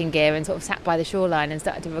of hiking gear and sort of sat by the shoreline and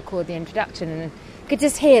started to record the introduction, and could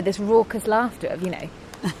just hear this raucous laughter of,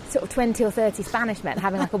 sort of 20 or 30 Spanish men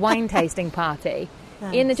having like a wine tasting party.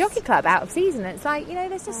 Nice. In the Jockey Club, out of season. It's like,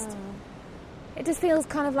 there's just... It just feels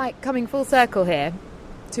kind of like coming full circle here,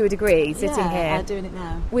 to a degree, sitting here doing it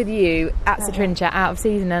now with you at Satrincha, out of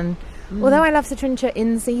season. And although I love Satrincha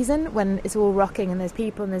in season, when it's all rocking and there's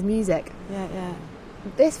people and there's music,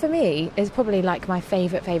 this for me is probably like my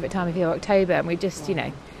favourite time of year, October. And we just,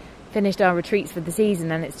 finished our retreats for the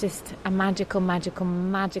season, and it's just a magical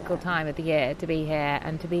time of the year to be here,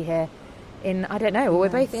 and to be here in, I don't know, well, we're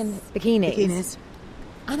both in bikinis.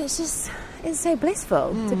 And it's so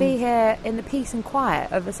blissful to be here in the peace and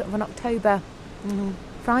quiet of a sort of an October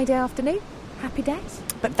Friday afternoon. Happy days.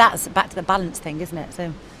 But that's back to the balance thing, isn't it?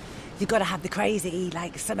 So you've got to have the crazy,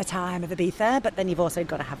 like, summertime of Ibiza, but then you've also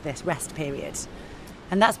got to have this rest period.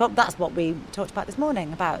 And that's what we talked about this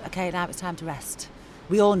morning, about, okay, now it's time to rest.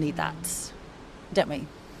 We all need that, don't we?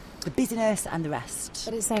 The busyness and the rest.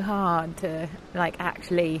 But it's so hard to,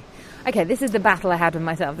 actually... Okay, this is the battle I had with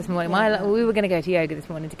myself this morning. We were going to go to yoga this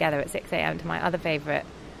morning together at 6 a.m. to my other favourite,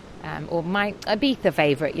 or my Ibiza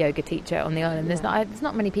favourite yoga teacher on the island. There's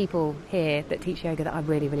not many people here that teach yoga that I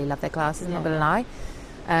really, really love their classes, I'm not going to lie.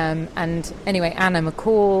 And anyway, Anna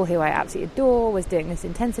McCall, who I absolutely adore, was doing this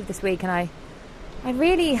intensive this week, and I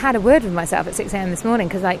really had a word with myself at 6 a.m. this morning,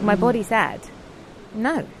 because my body said...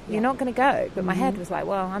 No, you're not going to go. But my head was like,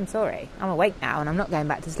 well, I'm sorry. I'm awake now and I'm not going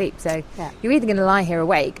back to sleep. So you're either going to lie here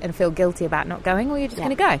awake and feel guilty about not going, or you're just going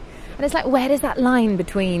to go. And it's like, where does that line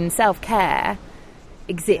between self-care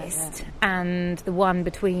exist and the one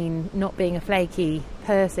between not being a flaky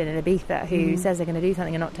person in Ibiza who says they're going to do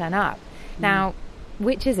something and not turn up? Now,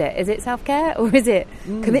 which is it? Is it self-care, or is it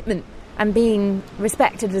commitment and being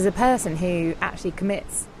respected as a person who actually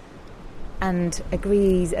commits and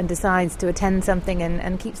agrees and decides to attend something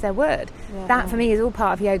and keeps their word? That for me is all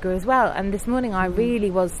part of yoga as well. And this morning I really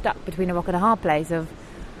was stuck between a rock and a hard place of,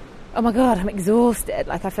 oh my God, I'm exhausted,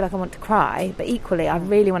 like I feel like I want to cry, but equally I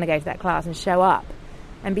really want to go to that class and show up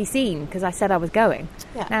and be seen, because I said I was going.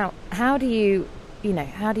 Now, how do you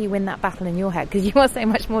win that battle in your head? Because you are so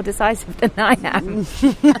much more decisive than I am.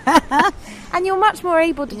 And you're much more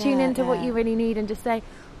able to tune into what you really need and just say,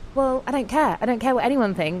 well, I don't care what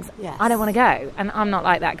anyone thinks. I don't want to go. And I'm not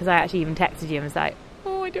like that, because I actually even texted you and was like,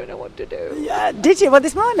 oh, I don't know what to do. Yeah. Did you? Well,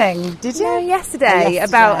 this morning? Did you? No, yesterday.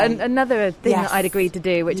 About another thing that I'd agreed to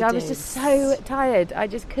do, which I was just so tired. I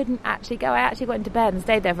just couldn't actually go. I actually went to bed and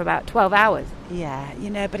stayed there for about 12 hours.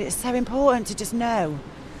 Yeah, but it's so important to just know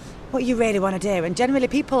what you really want to do. And generally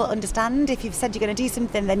people understand if you've said you're going to do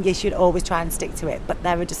something, then you should always try and stick to it. But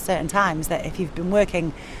there are just certain times that if you've been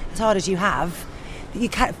working as hard as you have, you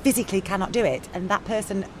physically cannot do it. And that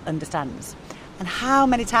person understands. And how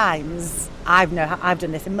many times, I've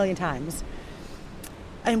done this a million times,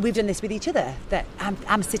 and we've done this with each other, that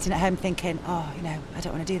I'm sitting at home thinking, I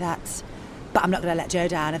don't want to do that, but I'm not going to let Joe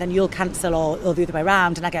down, and then you'll cancel or the other way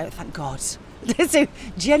around, and I go, thank God. So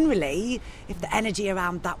generally, if the energy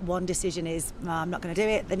around that one decision is, I'm not going to do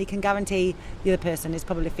it, then you can guarantee the other person is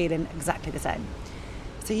probably feeling exactly the same.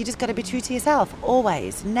 So you just got to be true to yourself,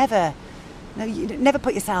 always. Never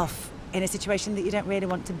put yourself in a situation that you don't really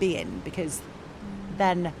want to be in, because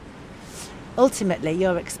then ultimately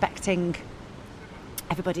you're expecting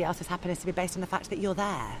everybody else's happiness to be based on the fact that you're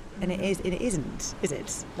there, and it isn't, is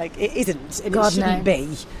it? Like, it isn't, and it shouldn't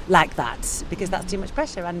be like that, because that's too much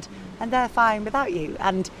pressure, and they're fine without you.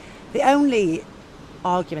 And the only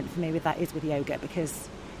argument for me with that is with yoga, because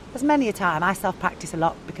there's many a time I self-practice a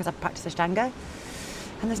lot because I practice Ashtanga,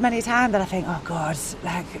 and there's many a time that I think, oh God,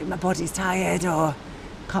 like my body's tired, or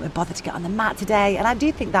can't be bothered to get on the mat today. And I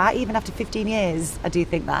do think that, even after 15 years, I do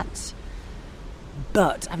think that.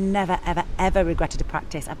 But I've never, ever, ever regretted a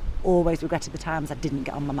practice. I've always regretted the times I didn't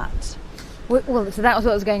get on my mat. Well, so that was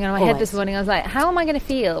what was going on in my head this morning. I was like, how am I going to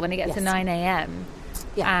feel when it gets to 9 a.m?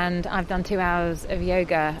 And I've done 2 hours of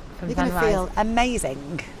yoga from sunrise? You're going to feel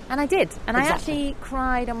amazing. And I did. And I actually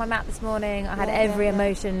cried on my mat this morning. I had every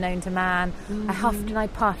emotion known to man. Mm-hmm. I huffed and I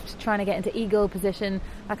puffed, trying to get into eagle position.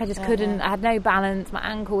 Like, I just couldn't. I had no balance. My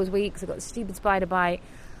ankle was weak, so I got a stupid spider bite.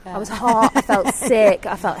 I was hot, I felt sick,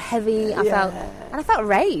 I felt heavy, I felt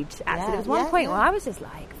rage, actually. There was one point where I was just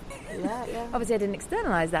like, obviously I didn't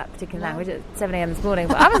externalise that particular language at 7 a.m. this morning,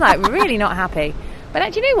 but I was like really not happy. But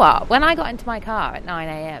actually, you know what? When I got into my car at 9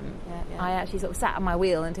 a.m, I actually sort of sat on my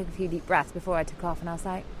wheel and took a few deep breaths before I took off, and I was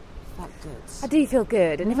like, I do feel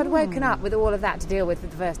good. And if I'd woken up with all of that to deal with for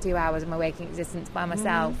the first 2 hours of my waking existence by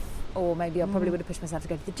myself, or maybe I probably would have pushed myself to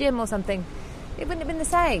go to the gym or something, it wouldn't have been the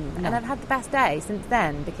same. No. And I've had the best day since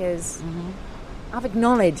then, because I've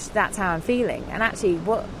acknowledged that's how I'm feeling. And actually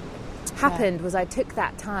what happened was I took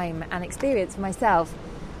that time and experience for myself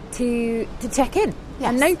to check in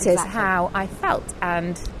and notice how I felt,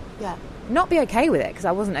 and not be okay with it, because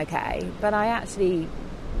I wasn't okay, but I actually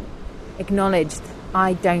acknowledged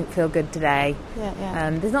I don't feel good today.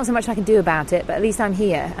 There's not so much I can do about it, but at least I'm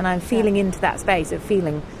here and I'm feeling into that space of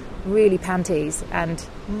feeling really panties, and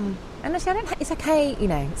actually it's okay,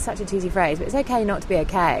 it's such a cheesy phrase, but it's okay not to be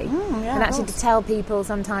okay. And actually to tell people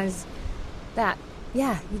sometimes that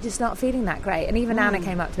you're just not feeling that great. And even Anna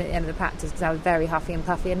came up to me at the end of the practice, because I was very huffy and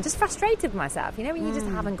puffy and just frustrated with myself, when you just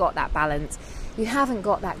haven't got that balance, you haven't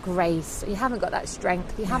got that grace, you haven't got that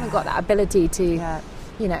strength, you haven't got that ability to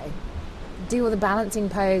do all the balancing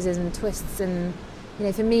poses and twists. And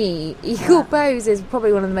for me, eagle pose is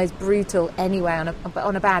probably one of the most brutal anyway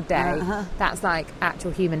on a bad day. That's like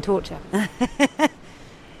actual human torture.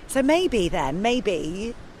 So maybe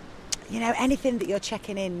anything that you're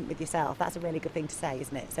checking in with yourself, that's a really good thing to say,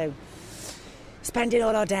 isn't it? So we spend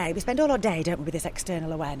all our day, don't we, with this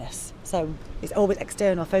external awareness. So it's always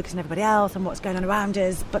external, focusing on everybody else and what's going on around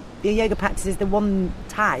us, but your yoga practice is the one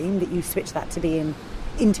time that you switch that to being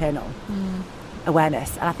internal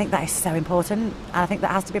awareness. And I think that is so important, and I think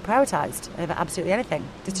that has to be prioritised over absolutely anything,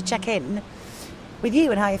 just to check in with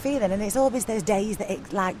you and how you're feeling. And it's always those days that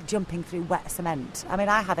it's like jumping through wet cement. I mean,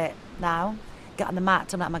 I have it now. Get on the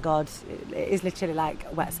mat, I'm like, oh my God, it is literally like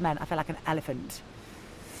wet cement. I feel like an elephant.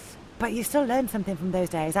 But you still learn something from those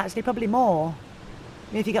days, actually, probably more.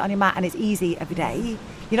 If you get on your mat and it's easy every day,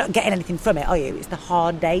 you're not getting anything from it, are you? It's the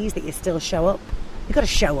hard days that you still show up. You've got to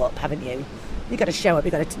show up, haven't you? You've got to show up.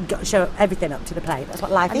 You've got to show everything up to the plate. That's what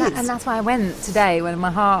life is. And that's why I went today, when my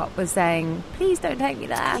heart was saying, please don't take me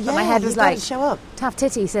there. But my head was like, show up. Tough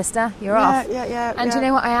titty, sister, you're off. And do you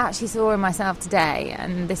know what I actually saw in myself today?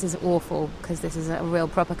 And this is awful, because this is a real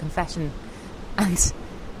proper confession. And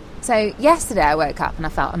so yesterday I woke up and I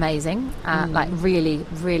felt amazing. Like really,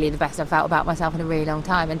 really the best I've felt about myself in a really long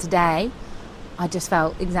time. And today I just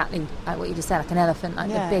felt exactly like what you just said, like an elephant, like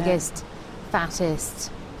the biggest,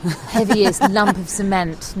 fattest, heaviest lump of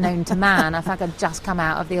cement known to man. I feel like I'd just come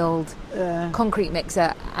out of the old concrete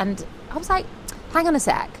mixer. And I was like, hang on a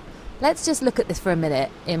sec, let's just look at this for a minute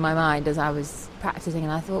in my mind as I was practicing.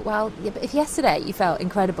 And I thought, well, but if yesterday you felt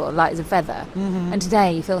incredible, light as a feather, and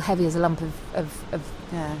today you feel heavy as a lump of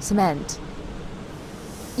cement,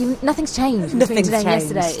 nothing's changed between today and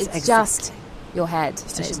yesterday. It's just your head.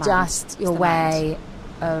 It's just your way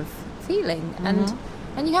of feeling,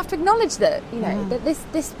 and you have to acknowledge that that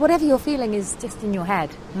this whatever you're feeling is just in your head.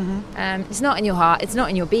 It's not in your heart. It's not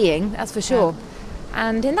in your being. That's for sure.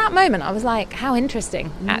 And in that moment, I was like, how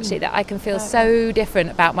interesting, actually, that I can feel so different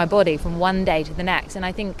about my body from one day to the next. And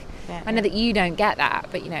I think, I know that you don't get that,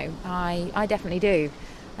 but, I definitely do.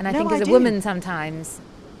 And I think as a woman sometimes,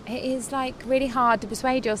 it is like really hard to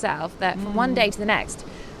persuade yourself that from one day to the next,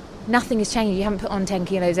 nothing has changed. You haven't put on 10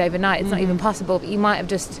 kilos overnight. It's not even possible, but you might have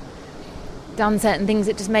just done certain things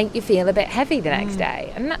that just make you feel a bit heavy the next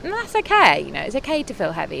day, and that's okay. It's okay to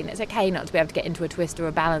feel heavy, and it's okay not to be able to get into a twist or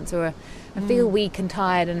a balance and feel weak and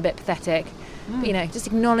tired and a bit pathetic. But just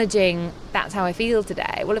acknowledging that's how I feel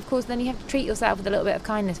today. Well, of course, then you have to treat yourself with a little bit of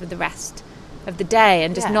kindness with the rest of the day,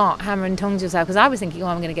 and just not hammer and tongs yourself. Because I was thinking,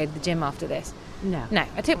 I'm going to go to the gym after this. No,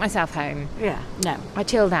 I took myself home. I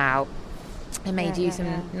chilled out. I made you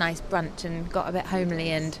some nice brunch and got a bit homely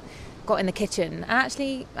and got in the kitchen, and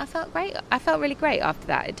actually I felt great. I felt really great after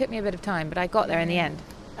that. It took me a bit of time, but I got there in the end.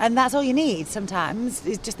 And that's all you need sometimes,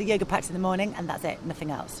 is just the yoga practice in the morning, and that's it, nothing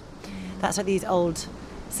else. That's what these old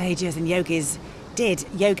sages and yogis did,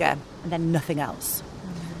 yoga and then nothing else.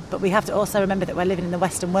 But we have to also remember that we're living in the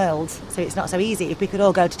Western world, so it's not so easy. If we could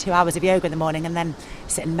all go to 2 hours of yoga in the morning and then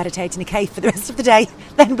sit and meditate in a cave for the rest of the day,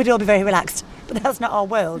 then we'd all be very relaxed. But that's not our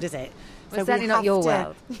world, is it? Well, certainly not your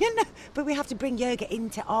world. But we have to bring yoga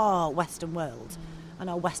into our Western world and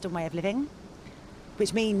our Western way of living,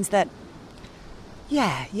 which means that, you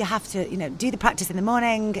have to, do the practice in the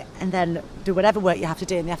morning and then do whatever work you have to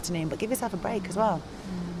do in the afternoon, but give yourself a break as well.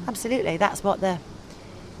 Absolutely. That's what the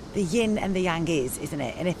yin and the yang is, isn't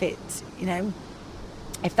it? And if it's,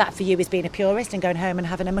 if that for you is being a purist and going home and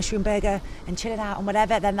having a mushroom burger and chilling out and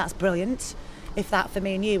whatever, then that's brilliant. If that for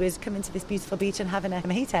me and you is coming to this beautiful beach and having a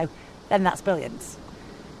mojito, then that's brilliant.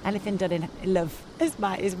 Anything done in love is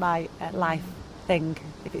my life thing.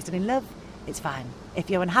 If it's done in love, it's fine. If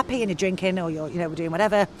you're unhappy and you're drinking or you're doing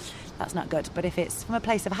whatever, that's not good. But if it's from a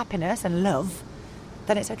place of happiness and love,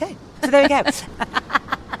 then it's okay. So there we go.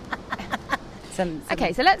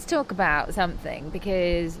 Okay, so let's talk about something,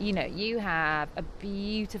 because you have a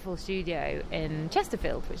beautiful studio in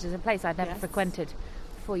Chesterfield, which is a place I'd never frequented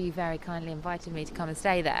before you very kindly invited me to come and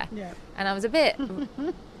stay there. And I was a bit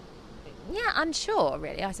unsure,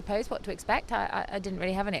 really, I suppose, what to expect. I didn't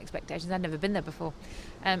really have any expectations. I'd never been there before.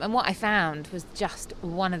 And what I found was just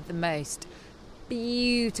one of the most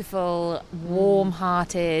beautiful,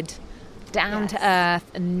 warm-hearted,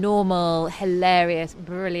 down-to-earth, normal, hilarious,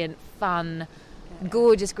 brilliant, fun,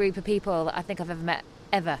 gorgeous group of people that I think I've ever met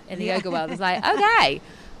in the yoga world. It's like, okay,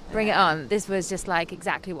 bring it on. This was just like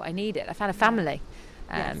exactly what I needed. I found a family.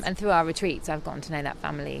 And through our retreats, I've gotten to know that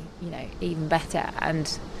family, even better.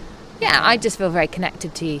 And I just feel very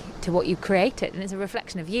connected to what you created, and it's a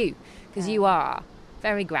reflection of you, because you are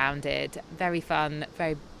very grounded, very fun,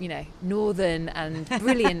 very northern and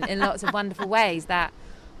brilliant in lots of wonderful ways that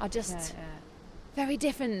are just very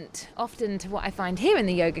different often to what I find here in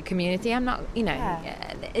the yoga community. I'm not,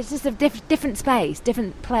 it's just a different space,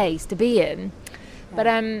 different place to be in. But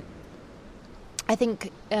I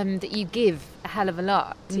think that you give a hell of a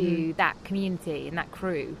lot to that community and that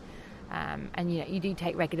crew. And you do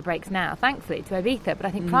take regular breaks now, thankfully, to Ibiza. But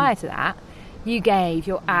I think prior to that, you gave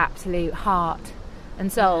your absolute heart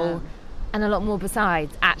and soul, and a lot more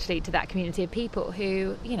besides, actually, to that community of people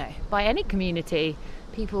who, by any community,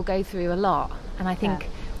 people go through a lot. And I think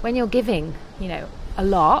when you're giving, a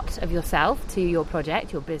lot of yourself to your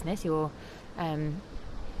project, your business, your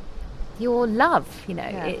love,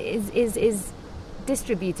 is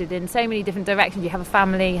distributed in so many different directions. You have a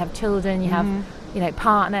family, you have children, you have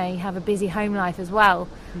partner, you have a busy home life as well.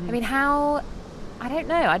 I mean, I don't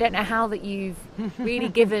know how that you've really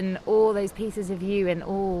given all those pieces of you in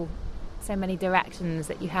all so many directions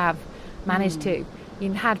that you have managed to.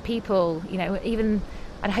 You've had people, even,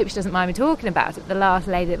 I hope she doesn't mind me talking about it, the last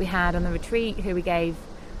lady that we had on the retreat who we gave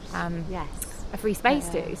a free space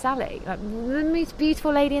to, Sally, like, the most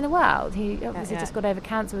beautiful lady in the world, who obviously just got over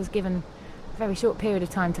cancer, was given a very short period of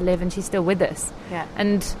time to live, and she's still with us.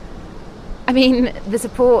 And I mean, the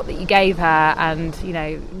support that you gave her, and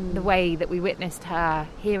the way that we witnessed her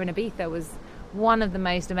here in Ibiza was one of the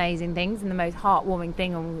most amazing things and the most heartwarming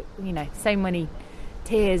thing. And so many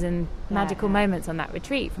tears and magical moments on that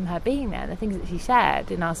retreat from her being there, and the things that she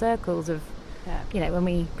shared in our circles of when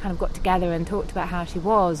we kind of got together and talked about how she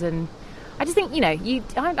was. And I just think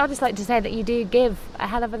I'd just like to say that you do give a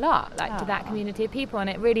hell of a lot to that community of people, and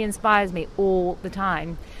it really inspires me all the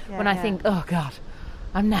time when I think, oh God,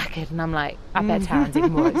 I'm knackered, and I'm like, I bet Taran's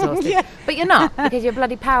even more exhausted. But you're not, because you're a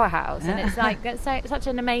bloody powerhouse, and it's like that's such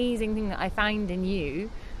an amazing thing that I find in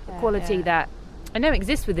you, a quality that I know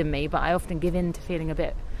exists within me, but I often give in to feeling a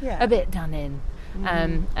bit done in.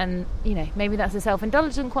 And you know, maybe that's a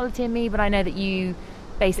self-indulgent quality in me, but I know that you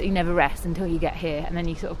basically never rest until you get here, and then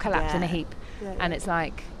you sort of collapse in a heap. And it's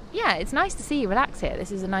like, it's nice to see you relax here.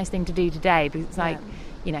 This is a nice thing to do today, because it's like,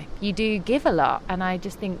 you know, you do give a lot, and I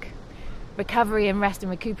just think recovery and rest and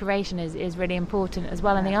recuperation is really important as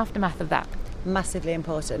well in the aftermath of that. Massively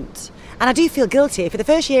important. And I do feel guilty. For the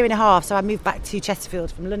first year and a half, so I moved back to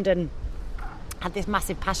Chesterfield from London, had this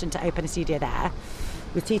massive passion to open a studio there.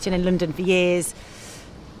 Was teaching in London for years,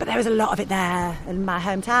 but there was a lot of it there in my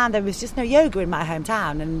hometown. There was just no yoga in my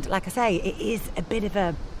hometown, and like I say, it is a bit of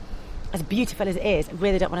a, as beautiful as it is, I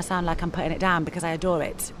really don't want to sound like I'm putting it down because I adore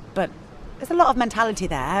it, but there's a lot of mentality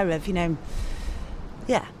there of, you know,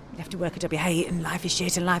 you have to work a job you hate, and life is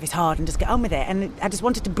shit and life is hard, and just get on with it. And I just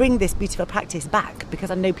wanted to bring this beautiful practice back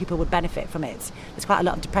because I know people would benefit from it. There's quite a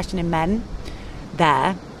lot of depression in men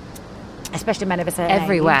there, especially men of a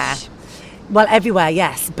certain age. Well, everywhere,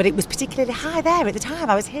 yes, but it was particularly high there at the time.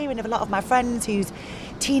 I was hearing of a lot of my friends whose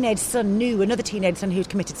teenage son knew another teenage son who'd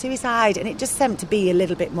committed suicide, and it just seemed to be a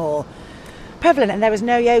little bit more prevalent, and there was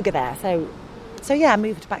no yoga there. So I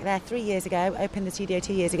moved back there 3 years ago, opened the studio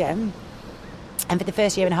 2 years ago. And for the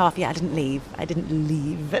first year and a half, I didn't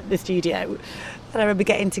leave the studio. And I remember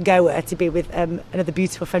getting to Goa to be with another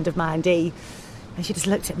beautiful friend of mine, Dee. And she just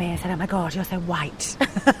looked at me and said, "Oh my God, you're so white."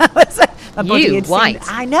 My body had white?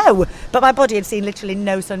 I know. But my body had seen literally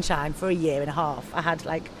no sunshine for a year and a half. I had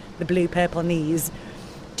like the blue, purple knees.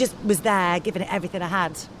 Just was there, giving it everything I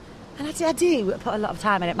had. And I do put a lot of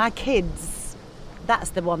time in it. My kids, that's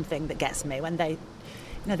the one thing that gets me. When they, you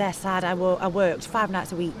know, they're sad. I worked 5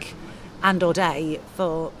 nights a week and all day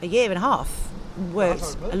for a year and a half.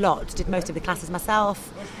 Worked a lot, did most of the classes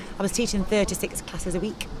myself. I was teaching 36 classes a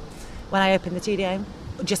week when I opened the studio,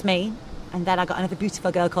 just me. And then I got another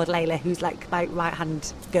beautiful girl called Layla, who's like my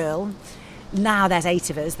right-hand girl. Now there's 8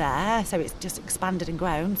 of us there, so it's just expanded and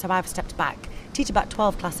grown. So I've stepped back, teach about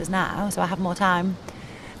 12 classes now, so I have more time.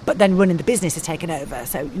 But then running the business has taken over,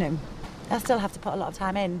 so, you know, I still have to put a lot of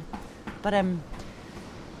time in. But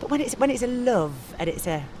when it's a love and it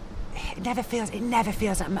never feels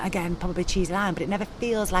like, again, probably a cheesy line, but it never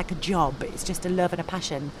feels like a job. It's just a love and a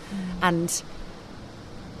passion. And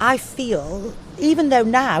I feel, even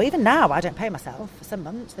now I don't pay myself for some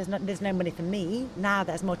months. There's no money for me. Now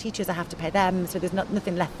there's more teachers, I have to pay them, so there's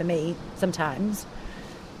nothing left for me sometimes.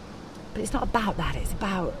 But it's not about that. It's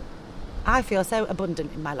about, I feel so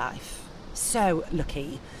abundant in my life. So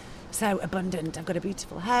lucky. So abundant. I've got a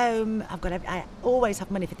beautiful home. I always have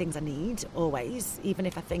money for things I need, always. Even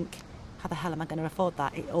if I think, how the hell am I going to afford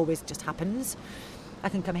that? It always just happens. I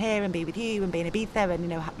can come here and be with you and be in Ibiza and, you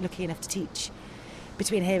know, lucky enough to teach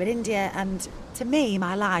between here and India. And to me,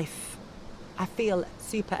 my life, I feel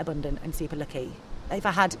super abundant and super lucky. If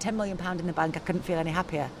I had £10 million in the bank, I couldn't feel any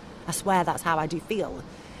happier. I swear that's how I do feel.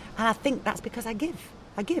 And I think that's because I give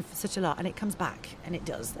such a lot, and it comes back, and it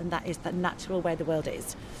does. And that is the natural way the world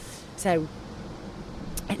is. So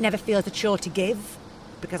it never feels a chore to give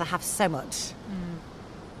because I have so much.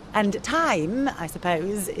 And time, I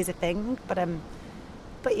suppose, is a thing.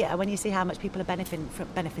 But yeah, when you see how much people are benefiting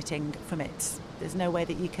from it, there's no way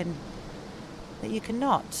that you can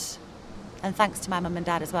not. And thanks to my mum and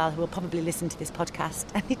dad as well, who will probably listen to this podcast.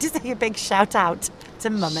 I need to say a big shout out to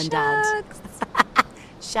mum and dad.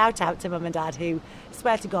 Shout out to mum and dad, who,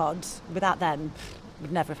 swear to God, without them,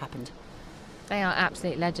 would never have happened. They are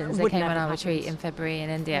absolute legends. They came on our retreat in February in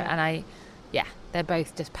India, and they're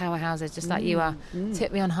both just powerhouses, just like you are.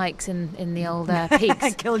 Took me on hikes in the old peaks.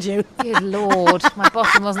 I killed you. Good Lord, my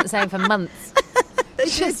bottom wasn't the same for months.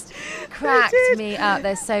 Just cracked me up.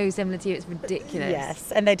 They're so similar to you, it's ridiculous.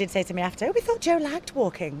 Yes, and they did say to me after, "We thought Jo liked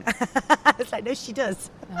walking." I was like, "No, she does."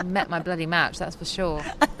 I met my bloody match, that's for sure.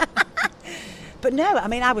 But no, I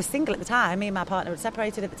mean, I was single at the time. Me and my partner were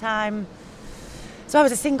separated at the time. So I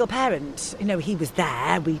was a single parent. You know, he was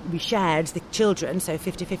there. We shared the children, so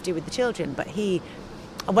 50-50 with the children. But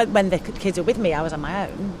when the kids were with me, I was on my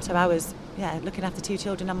own. So I was, looking after 2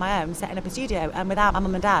 children on my own, setting up a studio. And without my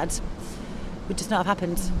mum and dad, it would just not have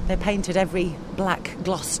happened. They painted every black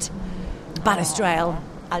glossed banistrail.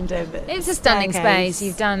 And it's a stunning space.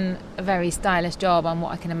 You've done a very stylish job on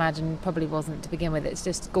what I can imagine probably wasn't to begin with. It's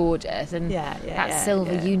just gorgeous, and that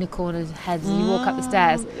silver unicorn head as you walk up the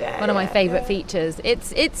stairs. One of my favourite features.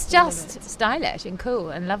 It's just stylish and cool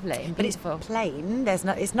and lovely and beautiful. But it's plain.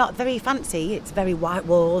 It's not very fancy. It's very white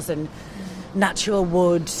walls and natural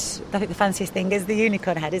wood. I think the fanciest thing is the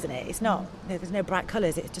unicorn head, isn't it? It's not, there's no bright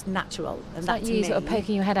colours, it's just natural. And It's that like to you me sort of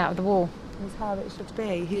poking your head out of the wall. is how it should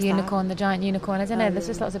be. The unicorn, the giant unicorn. I don't know, there's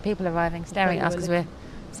just lots of people arriving, staring at us because we're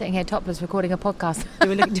sitting here topless recording a podcast. Do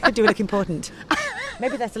we look important?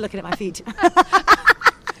 Maybe they're still looking at my feet.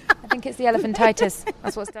 I think it's the elephantitis.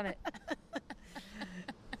 That's what's done it.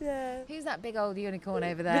 Yeah. Who's that big old unicorn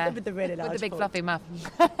over there? With the really large with the big foot. fluffy muff.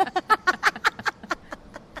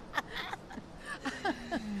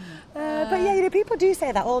 But yeah, people do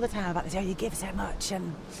say that all the time about this. Oh, you give so much,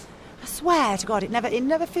 and I swear to God, it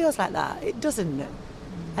never feels like that. It doesn't.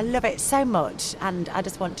 I love it so much, and I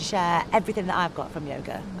just want to share everything that I've got from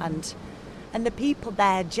yoga, and the people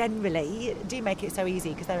there generally do make it so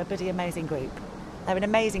easy because they're a bloody amazing group. They're an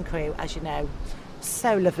amazing crew, as you know,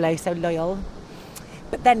 so lovely, so loyal.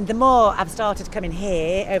 But then the more I've started coming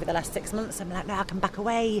here over the last 6 months, I'm like, no, I can back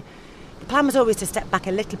away. The plan was always to step back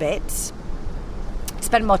a little bit,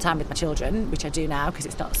 spend more time with my children, which I do now because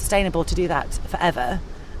it's not sustainable to do that forever,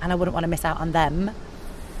 and I wouldn't want to miss out on them.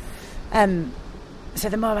 So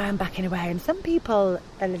the more I'm backing away, and some people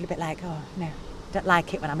are a little bit like, oh no, don't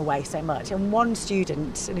like it when I'm away so much. And one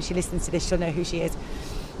student, and if she listens to this, she'll know who she is,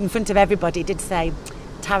 in front of everybody did say,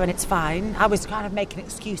 Taran, it's fine. I was kind of making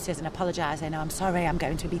excuses and apologising. I'm sorry, I'm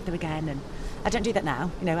going to Ibiza again, and I don't do that now.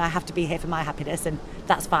 I have to be here for my happiness, and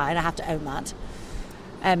that's fine. I have to own that.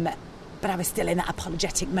 But I was still in that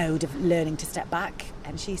apologetic mode of learning to step back.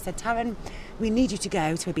 And she said, Taran, we need you to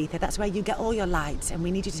go to Ibiza. That's where you get all your light, and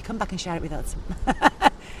we need you to come back and share it with us.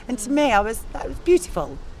 And to me, that was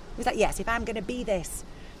beautiful. It was like, yes, if I'm going to be this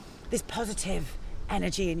positive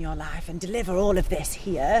energy in your life and deliver all of this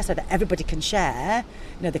here so that everybody can share,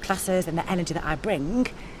 the classes and the energy that I bring,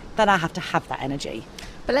 then I have to have that energy.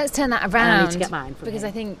 But let's turn that around. And I need to get mine from because here.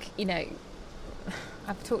 I think,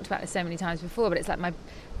 I've talked about this so many times before, but it's like my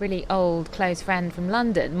really old close friend from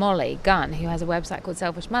London, Molly Gunn, who has a website called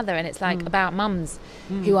Selfish Mother, and it's like about mums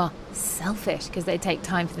who are selfish because they take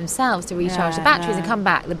time for themselves to recharge the batteries and come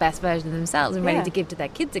back the best version of themselves and ready to give to their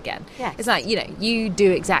kids again. Yes. It's like, you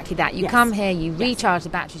do exactly that. You Yes. come here, you recharge the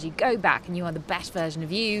batteries, you go back and you are the best version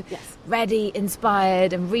of you, Yes. ready,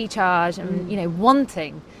 inspired and recharged and,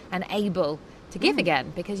 wanting and able to give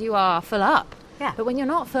again because you are full up. Yeah. But when you're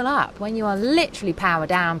not full up, when you are literally power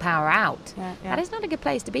down, power out, Yeah. that is not a good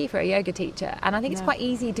place to be for a yoga teacher. And I think it's quite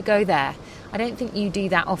easy to go there. I don't think you do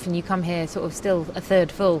that often. You come here sort of still a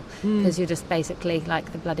third full because you're just basically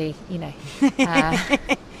like the bloody, I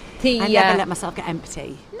never let myself get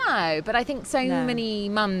empty. No, but I think so many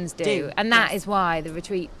mums do. And that is why the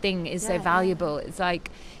retreat thing is so valuable. It's like,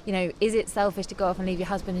 is it selfish to go off and leave your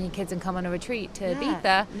husband and your kids and come on a retreat to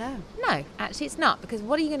Ibiza? No, actually it's not, because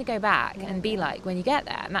what are you going to go back and be like when you get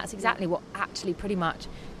there? And that's exactly what actually pretty much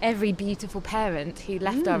every beautiful parent who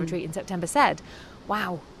left our retreat in September said.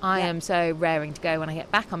 Wow, I am so raring to go when I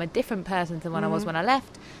get back. I'm a different person than when I was when I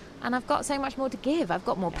left. And I've got so much more to give. I've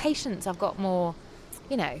got more patience. I've got more,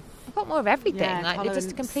 I've got more of everything. Like they're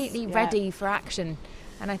just completely ready for action.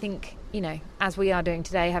 And I think, as we are doing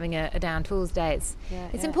today, having a down tools day,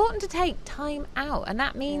 it's important to take time out. And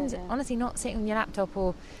that means, honestly, not sitting on your laptop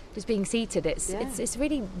or just being seated. It's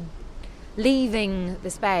really leaving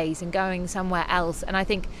the space and going somewhere else. And I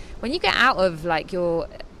think when you get out of like your,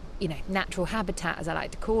 natural habitat, as I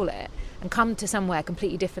like to call it, and come to somewhere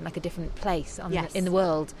completely different, like a different place in the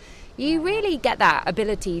world, you really get that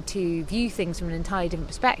ability to view things from an entirely different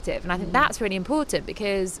perspective. And I think that's really important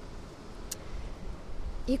because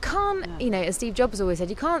you can't, as Steve Jobs always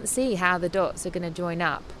said, you can't see how the dots are going to join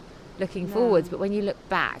up looking forwards, but when you look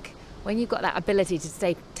back, when you've got that ability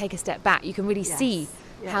to take a step back, you can really see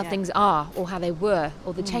how things are or how they were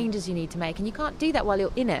or the changes you need to make. And you can't do that while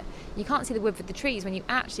you're in it. You can't see the wood for the trees. When you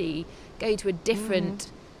actually go to a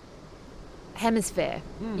different hemisphere,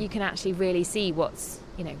 you can actually really see what's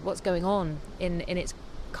going on in its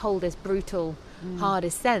coldest, brutal,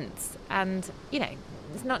 hardest sense. And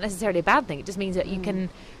it's not necessarily a bad thing. It just means that you can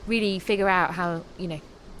really figure out how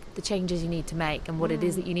the changes you need to make and what it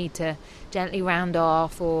is that you need to gently round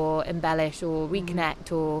off or embellish or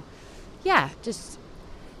reconnect or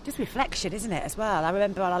just reflection, isn't it, as well? I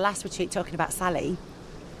remember on our last retreat talking about Sally,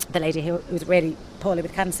 the lady who was really poorly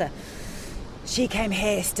with cancer. She came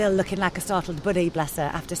here still looking like a startled bunny, bless her,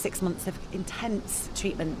 after 6 months of intense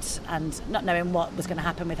treatment and not knowing what was going to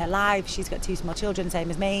happen with her life. She's got 2 small children, same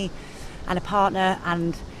as me, and a partner.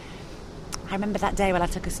 And I remember that day when I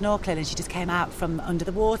took her snorkeling and she just came out from under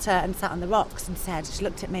the water and sat on the rocks and she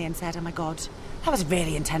looked at me and said, oh my God, that was a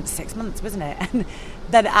really intense 6 months, wasn't it? And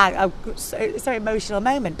then I so emotional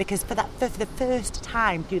moment because for the first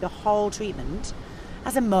time through the whole treatment,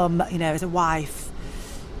 as a mum, as a wife,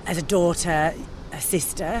 as a daughter, a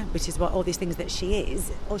sister, which is what all these things that she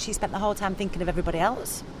is, or she spent the whole time thinking of everybody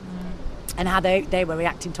else and how they were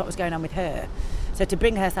reacting to what was going on with her. So to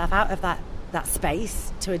bring herself out of that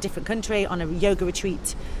space to a different country on a yoga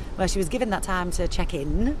retreat where she was given that time to check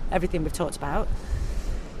in, everything we've talked about,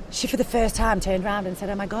 she for the first time turned around and said,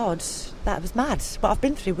 oh my God, that was mad. What I've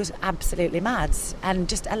been through was absolutely mad. And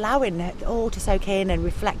just allowing it all to soak in and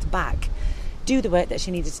reflect back, do the work that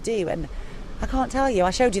she needed to do. And I can't tell you,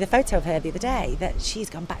 I showed you the photo of her the other day, that she's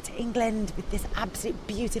gone back to England with this absolute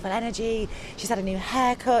beautiful energy. She's had a new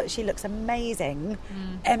haircut. She looks amazing,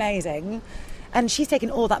 amazing. And she's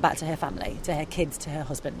taken all that back to her family, to her kids, to her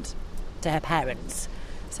husband, to her parents.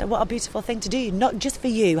 So what a beautiful thing to do, not just for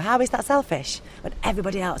you. How is that selfish? But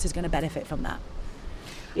everybody else is going to benefit from that.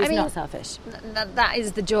 It's not selfish. That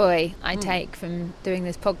is the joy I take from doing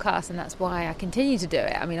this podcast, and that's why I continue to do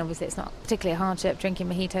it. I mean, obviously it's not particularly a hardship drinking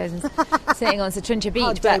mojitos and sitting on Satrincha Beach.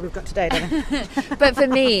 Hard day we've got today, don't we? But for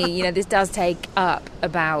me, this does take up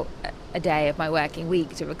about a day of my working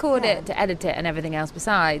week to record it, to edit it, and everything else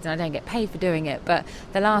besides, and I don't get paid for doing it. But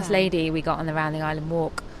the last lady we got on the Round the Island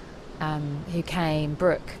walk, who came,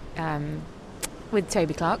 Brooke, with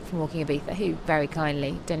Toby Clark from Walking Ibiza, who very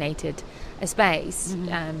kindly donated a space,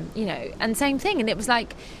 and same thing. And it was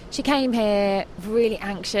like she came here really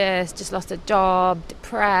anxious, just lost a job,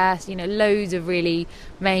 depressed, loads of really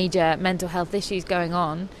major mental health issues going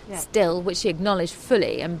on still, which she acknowledged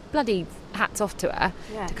fully, and bloody hats off to her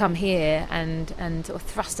to come here and sort of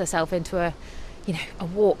thrust herself into a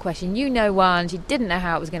walk where she knew no one, she didn't know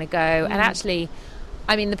how it was going to go, and actually,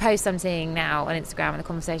 I mean, the posts I'm seeing now on Instagram and the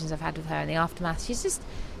conversations I've had with her in the aftermath, she's just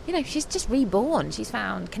reborn. She's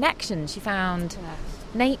found connection. She found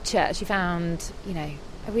nature. She found,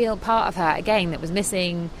 a real part of her, again, that was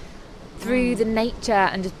missing through the nature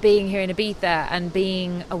and just being here in Ibiza and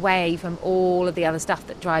being away from all of the other stuff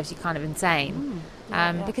that drives you kind of insane.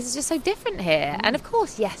 Because it's just so different here. And of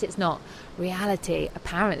course, yes, it's not reality,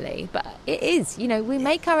 apparently, but it is. We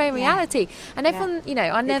make our own reality. And everyone,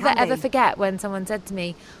 I never ever forget when someone said to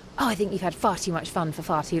me, oh, I think you've had far too much fun for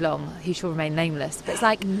far too long, who shall remain nameless. But it's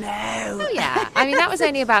like, no. Oh, yeah. I mean, that was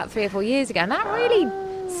only about 3 or 4 years ago, and that really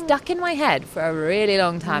stuck in my head for a really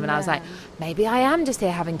long time. And I was like, maybe I am just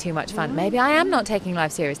here having too much fun. Maybe I am not taking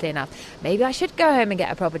life seriously enough. Maybe I should go home and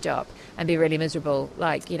get a proper job and be really miserable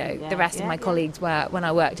like, the rest of my colleagues were when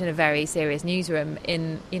I worked in a very serious newsroom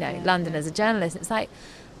in, London as a journalist. It's like,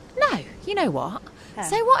 no, you know what?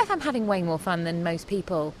 So what if I'm having way more fun than most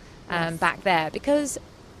people back there? Because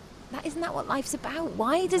isn't that what life's about?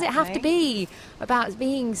 Why does it have to be about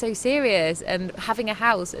being so serious and having a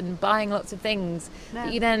house and buying lots of things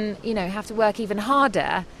that you then, have to work even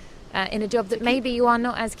harder in a job that maybe you are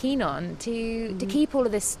not as keen on to keep all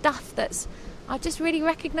of this stuff that's I just really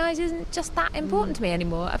recognise isn't just that important to me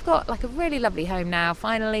anymore. I've got like a really lovely home now,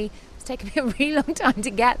 finally. It's taken me a really long time to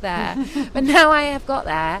get there. But now I have got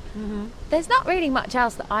there. There's not really much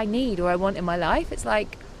else that I need or I want in my life. It's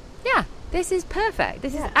like, this is perfect.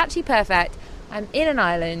 This is actually perfect. I'm in an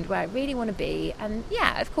island where I really want to be. And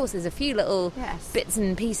of course, there's a few little bits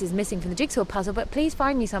and pieces missing from the jigsaw puzzle, but please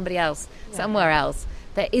find me somebody else, somewhere else,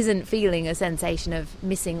 that isn't feeling a sensation of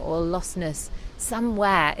missing or lostness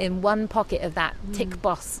somewhere in one pocket of that tick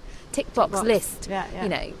box list.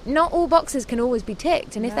 Not all boxes can always be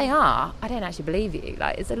ticked, and if they are, I don't actually believe you.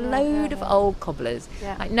 Like, it's a load of old cobblers.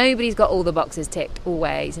 Like, nobody's got all the boxes ticked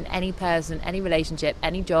always in any person, any relationship,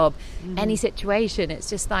 any job, any situation. It's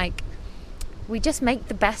just like we just make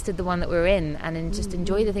the best of the one that we're in, and then just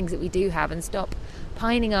enjoy the things that we do have, and stop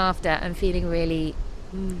pining after and feeling really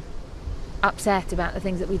upset about the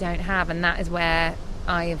things that we don't have. And that is where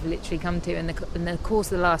I have literally come to in the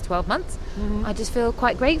course of the last 12 months. I just feel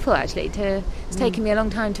quite grateful, actually. It's taken me a long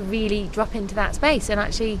time to really drop into that space, and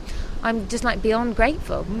actually I'm just like beyond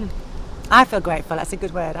grateful. I feel grateful. That's a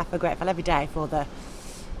good word. I feel grateful every day for the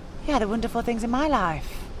wonderful things in my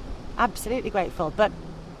life. Absolutely grateful. But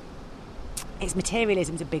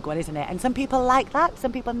materialism's a big one, isn't it? And some people like that,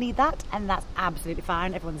 some people need that, and that's absolutely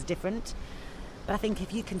fine. Everyone's different. But I think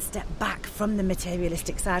if you can step back from the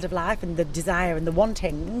materialistic side of life and the desire and the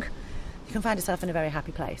wanting, you can find yourself in a very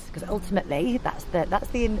happy place. Because ultimately, that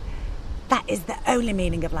is the only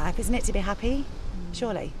meaning of life, isn't it? To be happy,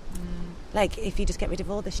 surely. Like, if you just get rid of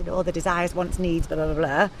all the desires, wants, needs, blah blah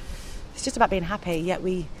blah. It's just about being happy. Yet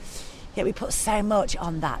we put so much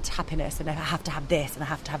on that happiness, and I have to have this, and I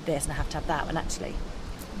have to have this, and I have to have that. When actually,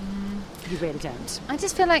 you really don't. I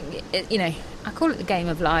just feel like, I call it the game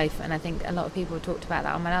of life, and I think a lot of people talked about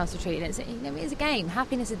that on my last retreat. It's, it's a game.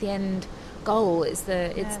 Happiness is the end goal.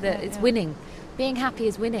 It's winning. Being happy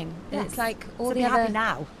is winning. Yes. And it's like all so the be other. Happy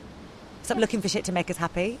now. Stop looking for shit to make us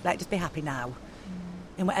happy. Like, just be happy now.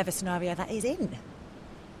 In whatever scenario that is in.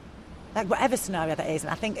 Like, whatever scenario that is.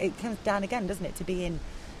 And I think it comes down again, doesn't it, to being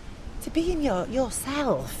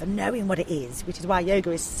yourself and knowing what it is, which is why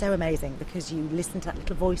yoga is so amazing, because you listen to that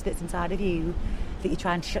little voice that's inside of you that you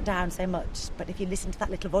try and shut down so much. But if you listen to that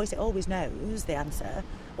little voice, it always knows the answer,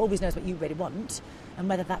 always knows what you really want, and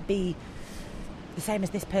whether that be the same as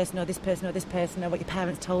this person or this person or this person, or what your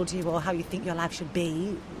parents told you, or how you think your life should be,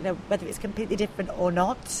 you know, whether it's completely different or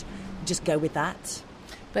not, just go with that.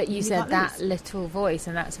 But you said that little voice,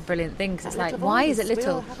 and that's a brilliant thing, because it's like, why is it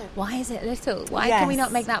little? Why is it little? Why can we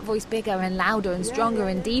not make that voice bigger and louder and stronger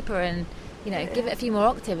and deeper and, you know, give it a few more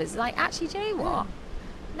octaves? It's like, actually, do you know what?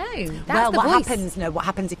 No, that's the voice. What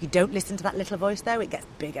happens if you don't listen to that little voice, though? It gets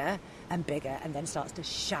bigger and bigger and then starts to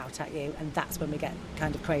shout at you, and that's when we get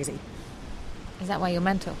kind of crazy. Is that why you're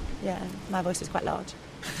mental? Yeah, my voice is quite large.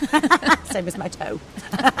 Same as my toe.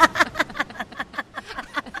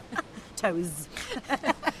 Toes.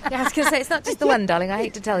 Yeah, I was going to say, it's not just the one, darling, I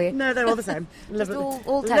hate to tell you. No, they're all the same. Just all 10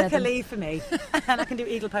 of them. Luckily for me. And I can do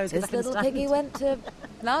eagle pose. This little piggy went to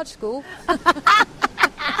large school.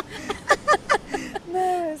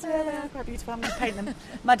 No, it's quite beautiful. I'm going to paint them.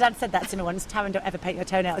 My dad said that to me once. Taran, don't ever paint your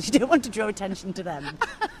toenails. You don't want to draw attention to them.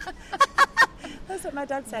 That's what my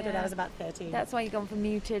dad said when I was about 13. That's why you've gone for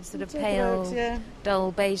muted, sort of pale,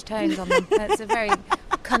 dull beige tones on them. That's a very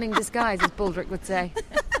cunning disguise, as Baldrick would say.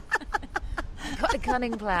 Got a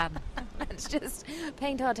cunning plan. Let's just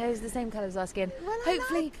paint our toes the same colour as our skin.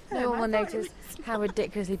 Hopefully no one will notice how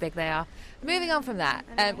ridiculously big they are. Moving on from that,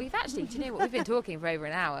 we've actually, do you know what, we've been talking for over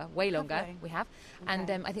an hour, way longer, we have, and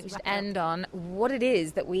I think we should end on what it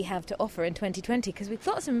is that we have to offer in 2020, because we've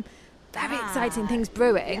got some very exciting things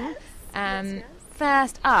brewing. Yes.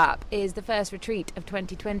 First up is the first retreat of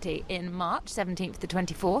 2020 in March, 17th to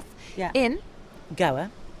 24th, in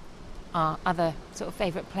Goa, our other sort of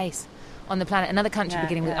favourite place on the planet. Another country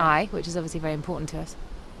beginning with I, which is obviously very important to us.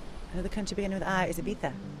 Another country beginning with I is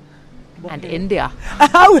Ibiza. And India.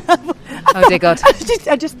 Oh dear God.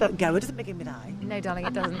 I just thought Goa doesn't begin with I. No, darling,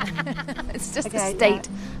 it doesn't. It's just a state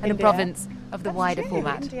and India. A province of the wider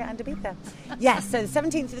format. India and Ibiza. Yes, so the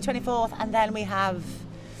 17th to the 24th, and then we have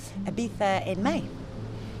Ibiza in May.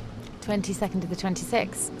 22nd to the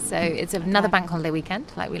 26th. So it's another bank holiday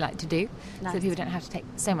weekend, like we like to do, so that people don't have to take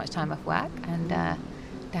so much time off work and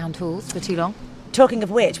down tools for too long. Talking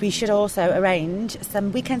of which, we should also arrange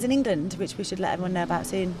some weekends in England, which we should let everyone know about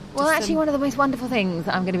soon. Well, actually, one of the most wonderful things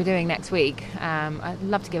that I'm going to be doing next week, I'd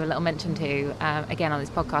love to give a little mention to, again on this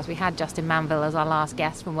podcast, we had Justin Manville as our last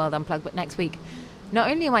guest from World Unplugged, but next week, not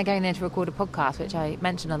only am I going there to record a podcast, which I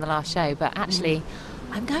mentioned on the last show, but actually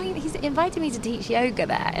he's invited me to teach yoga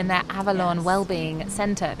there in their Avalon Wellbeing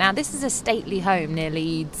Centre. Now, this is a stately home near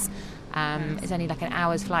Leeds. It's only like an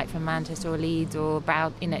hour's flight from Manchester or Leeds or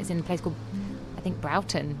it's in a place called, I think,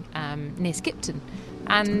 Broughton, near Skipton.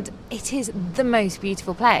 And it is the most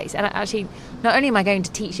beautiful place. And actually, not only am I going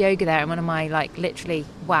to teach yoga there in one of my, like, literally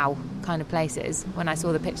wow kind of places, when I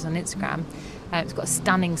saw the pictures on Instagram, it's got a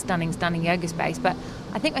stunning yoga space, but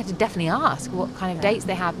I think we have to definitely ask what kind of dates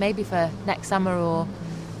they have, maybe for next summer or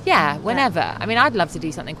whenever. I mean, I'd love to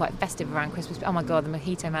do something quite festive around Christmas. Oh my God, the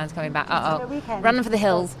mojito man's coming back. Running for the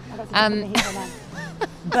hills.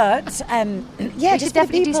 But we should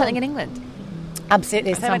definitely do something in England.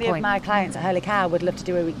 Absolutely. So many of my clients at Holy Cow would love to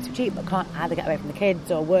do a week's retreat, but can't either get away from the kids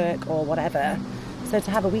or work or whatever. So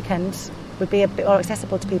to have a weekend would be a bit more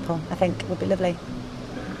accessible to people, I think, would be lovely.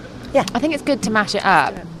 Yeah, I think it's good to mash it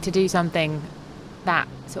up, to do something that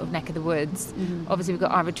sort of neck of the woods. Mm-hmm. Obviously, we've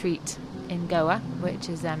got our retreat in Goa, which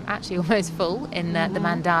is actually almost full in the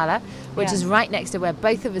Mandala, which is right next to where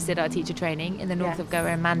both of us did our teacher training in the north of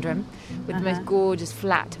Goa in Mandram, with the most gorgeous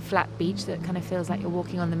flat beach that kind of feels like you're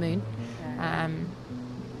walking on the moon.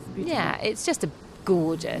 It's just a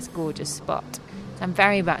gorgeous spot. So I'm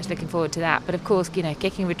very much looking forward to that. But of course,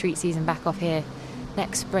 kicking retreat season back off here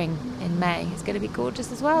next spring in May is going to be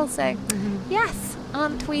gorgeous as well. So yes,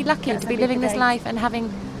 aren't we lucky to be living this life and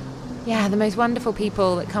having the most wonderful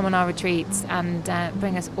people that come on our retreats and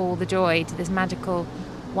bring us all the joy to this magical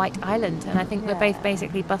white island. And I think we're both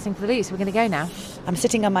basically busting for the loose. We're going to go now. I'm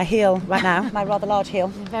sitting on my heel right now, my rather large heel.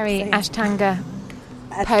 Very Ashtanga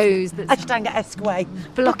pose that's Ashtanga-esque way,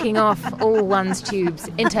 blocking off all one's tubes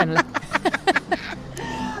internally.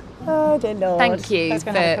 Oh dear Lord. Thank you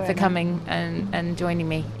for coming and joining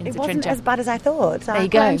me in It Trincha. wasn't as bad as I thought. There you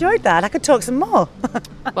go. I enjoyed that. I could talk some more.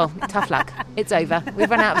 Well, tough luck. It's over. We've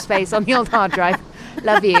run out of space on the old hard drive.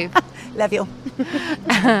 Love you. Love you.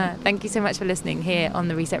 Thank you so much for listening here on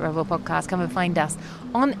the Reset Rebel podcast. Come and find us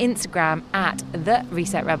on Instagram at The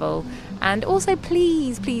Reset Rebel. And also,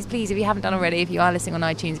 please, please, please, if you haven't done already, if you are listening on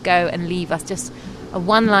iTunes, go and leave us just a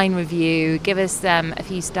one-line review. Give us a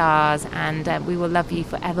few stars, and we will love you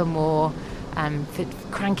forevermore for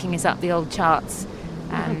cranking us up the old charts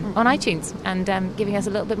on iTunes and giving us a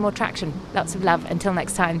little bit more traction. Lots of love. Until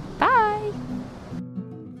next time. Bye.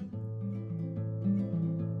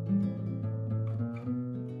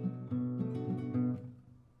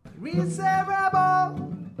 Reset Rebel.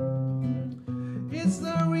 It's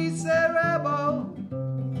the Reset Rebel.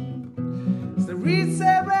 It's the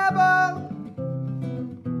Reset Rebel.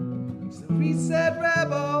 It's the Reset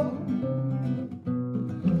Rebel.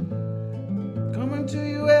 Coming to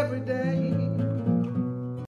you every day.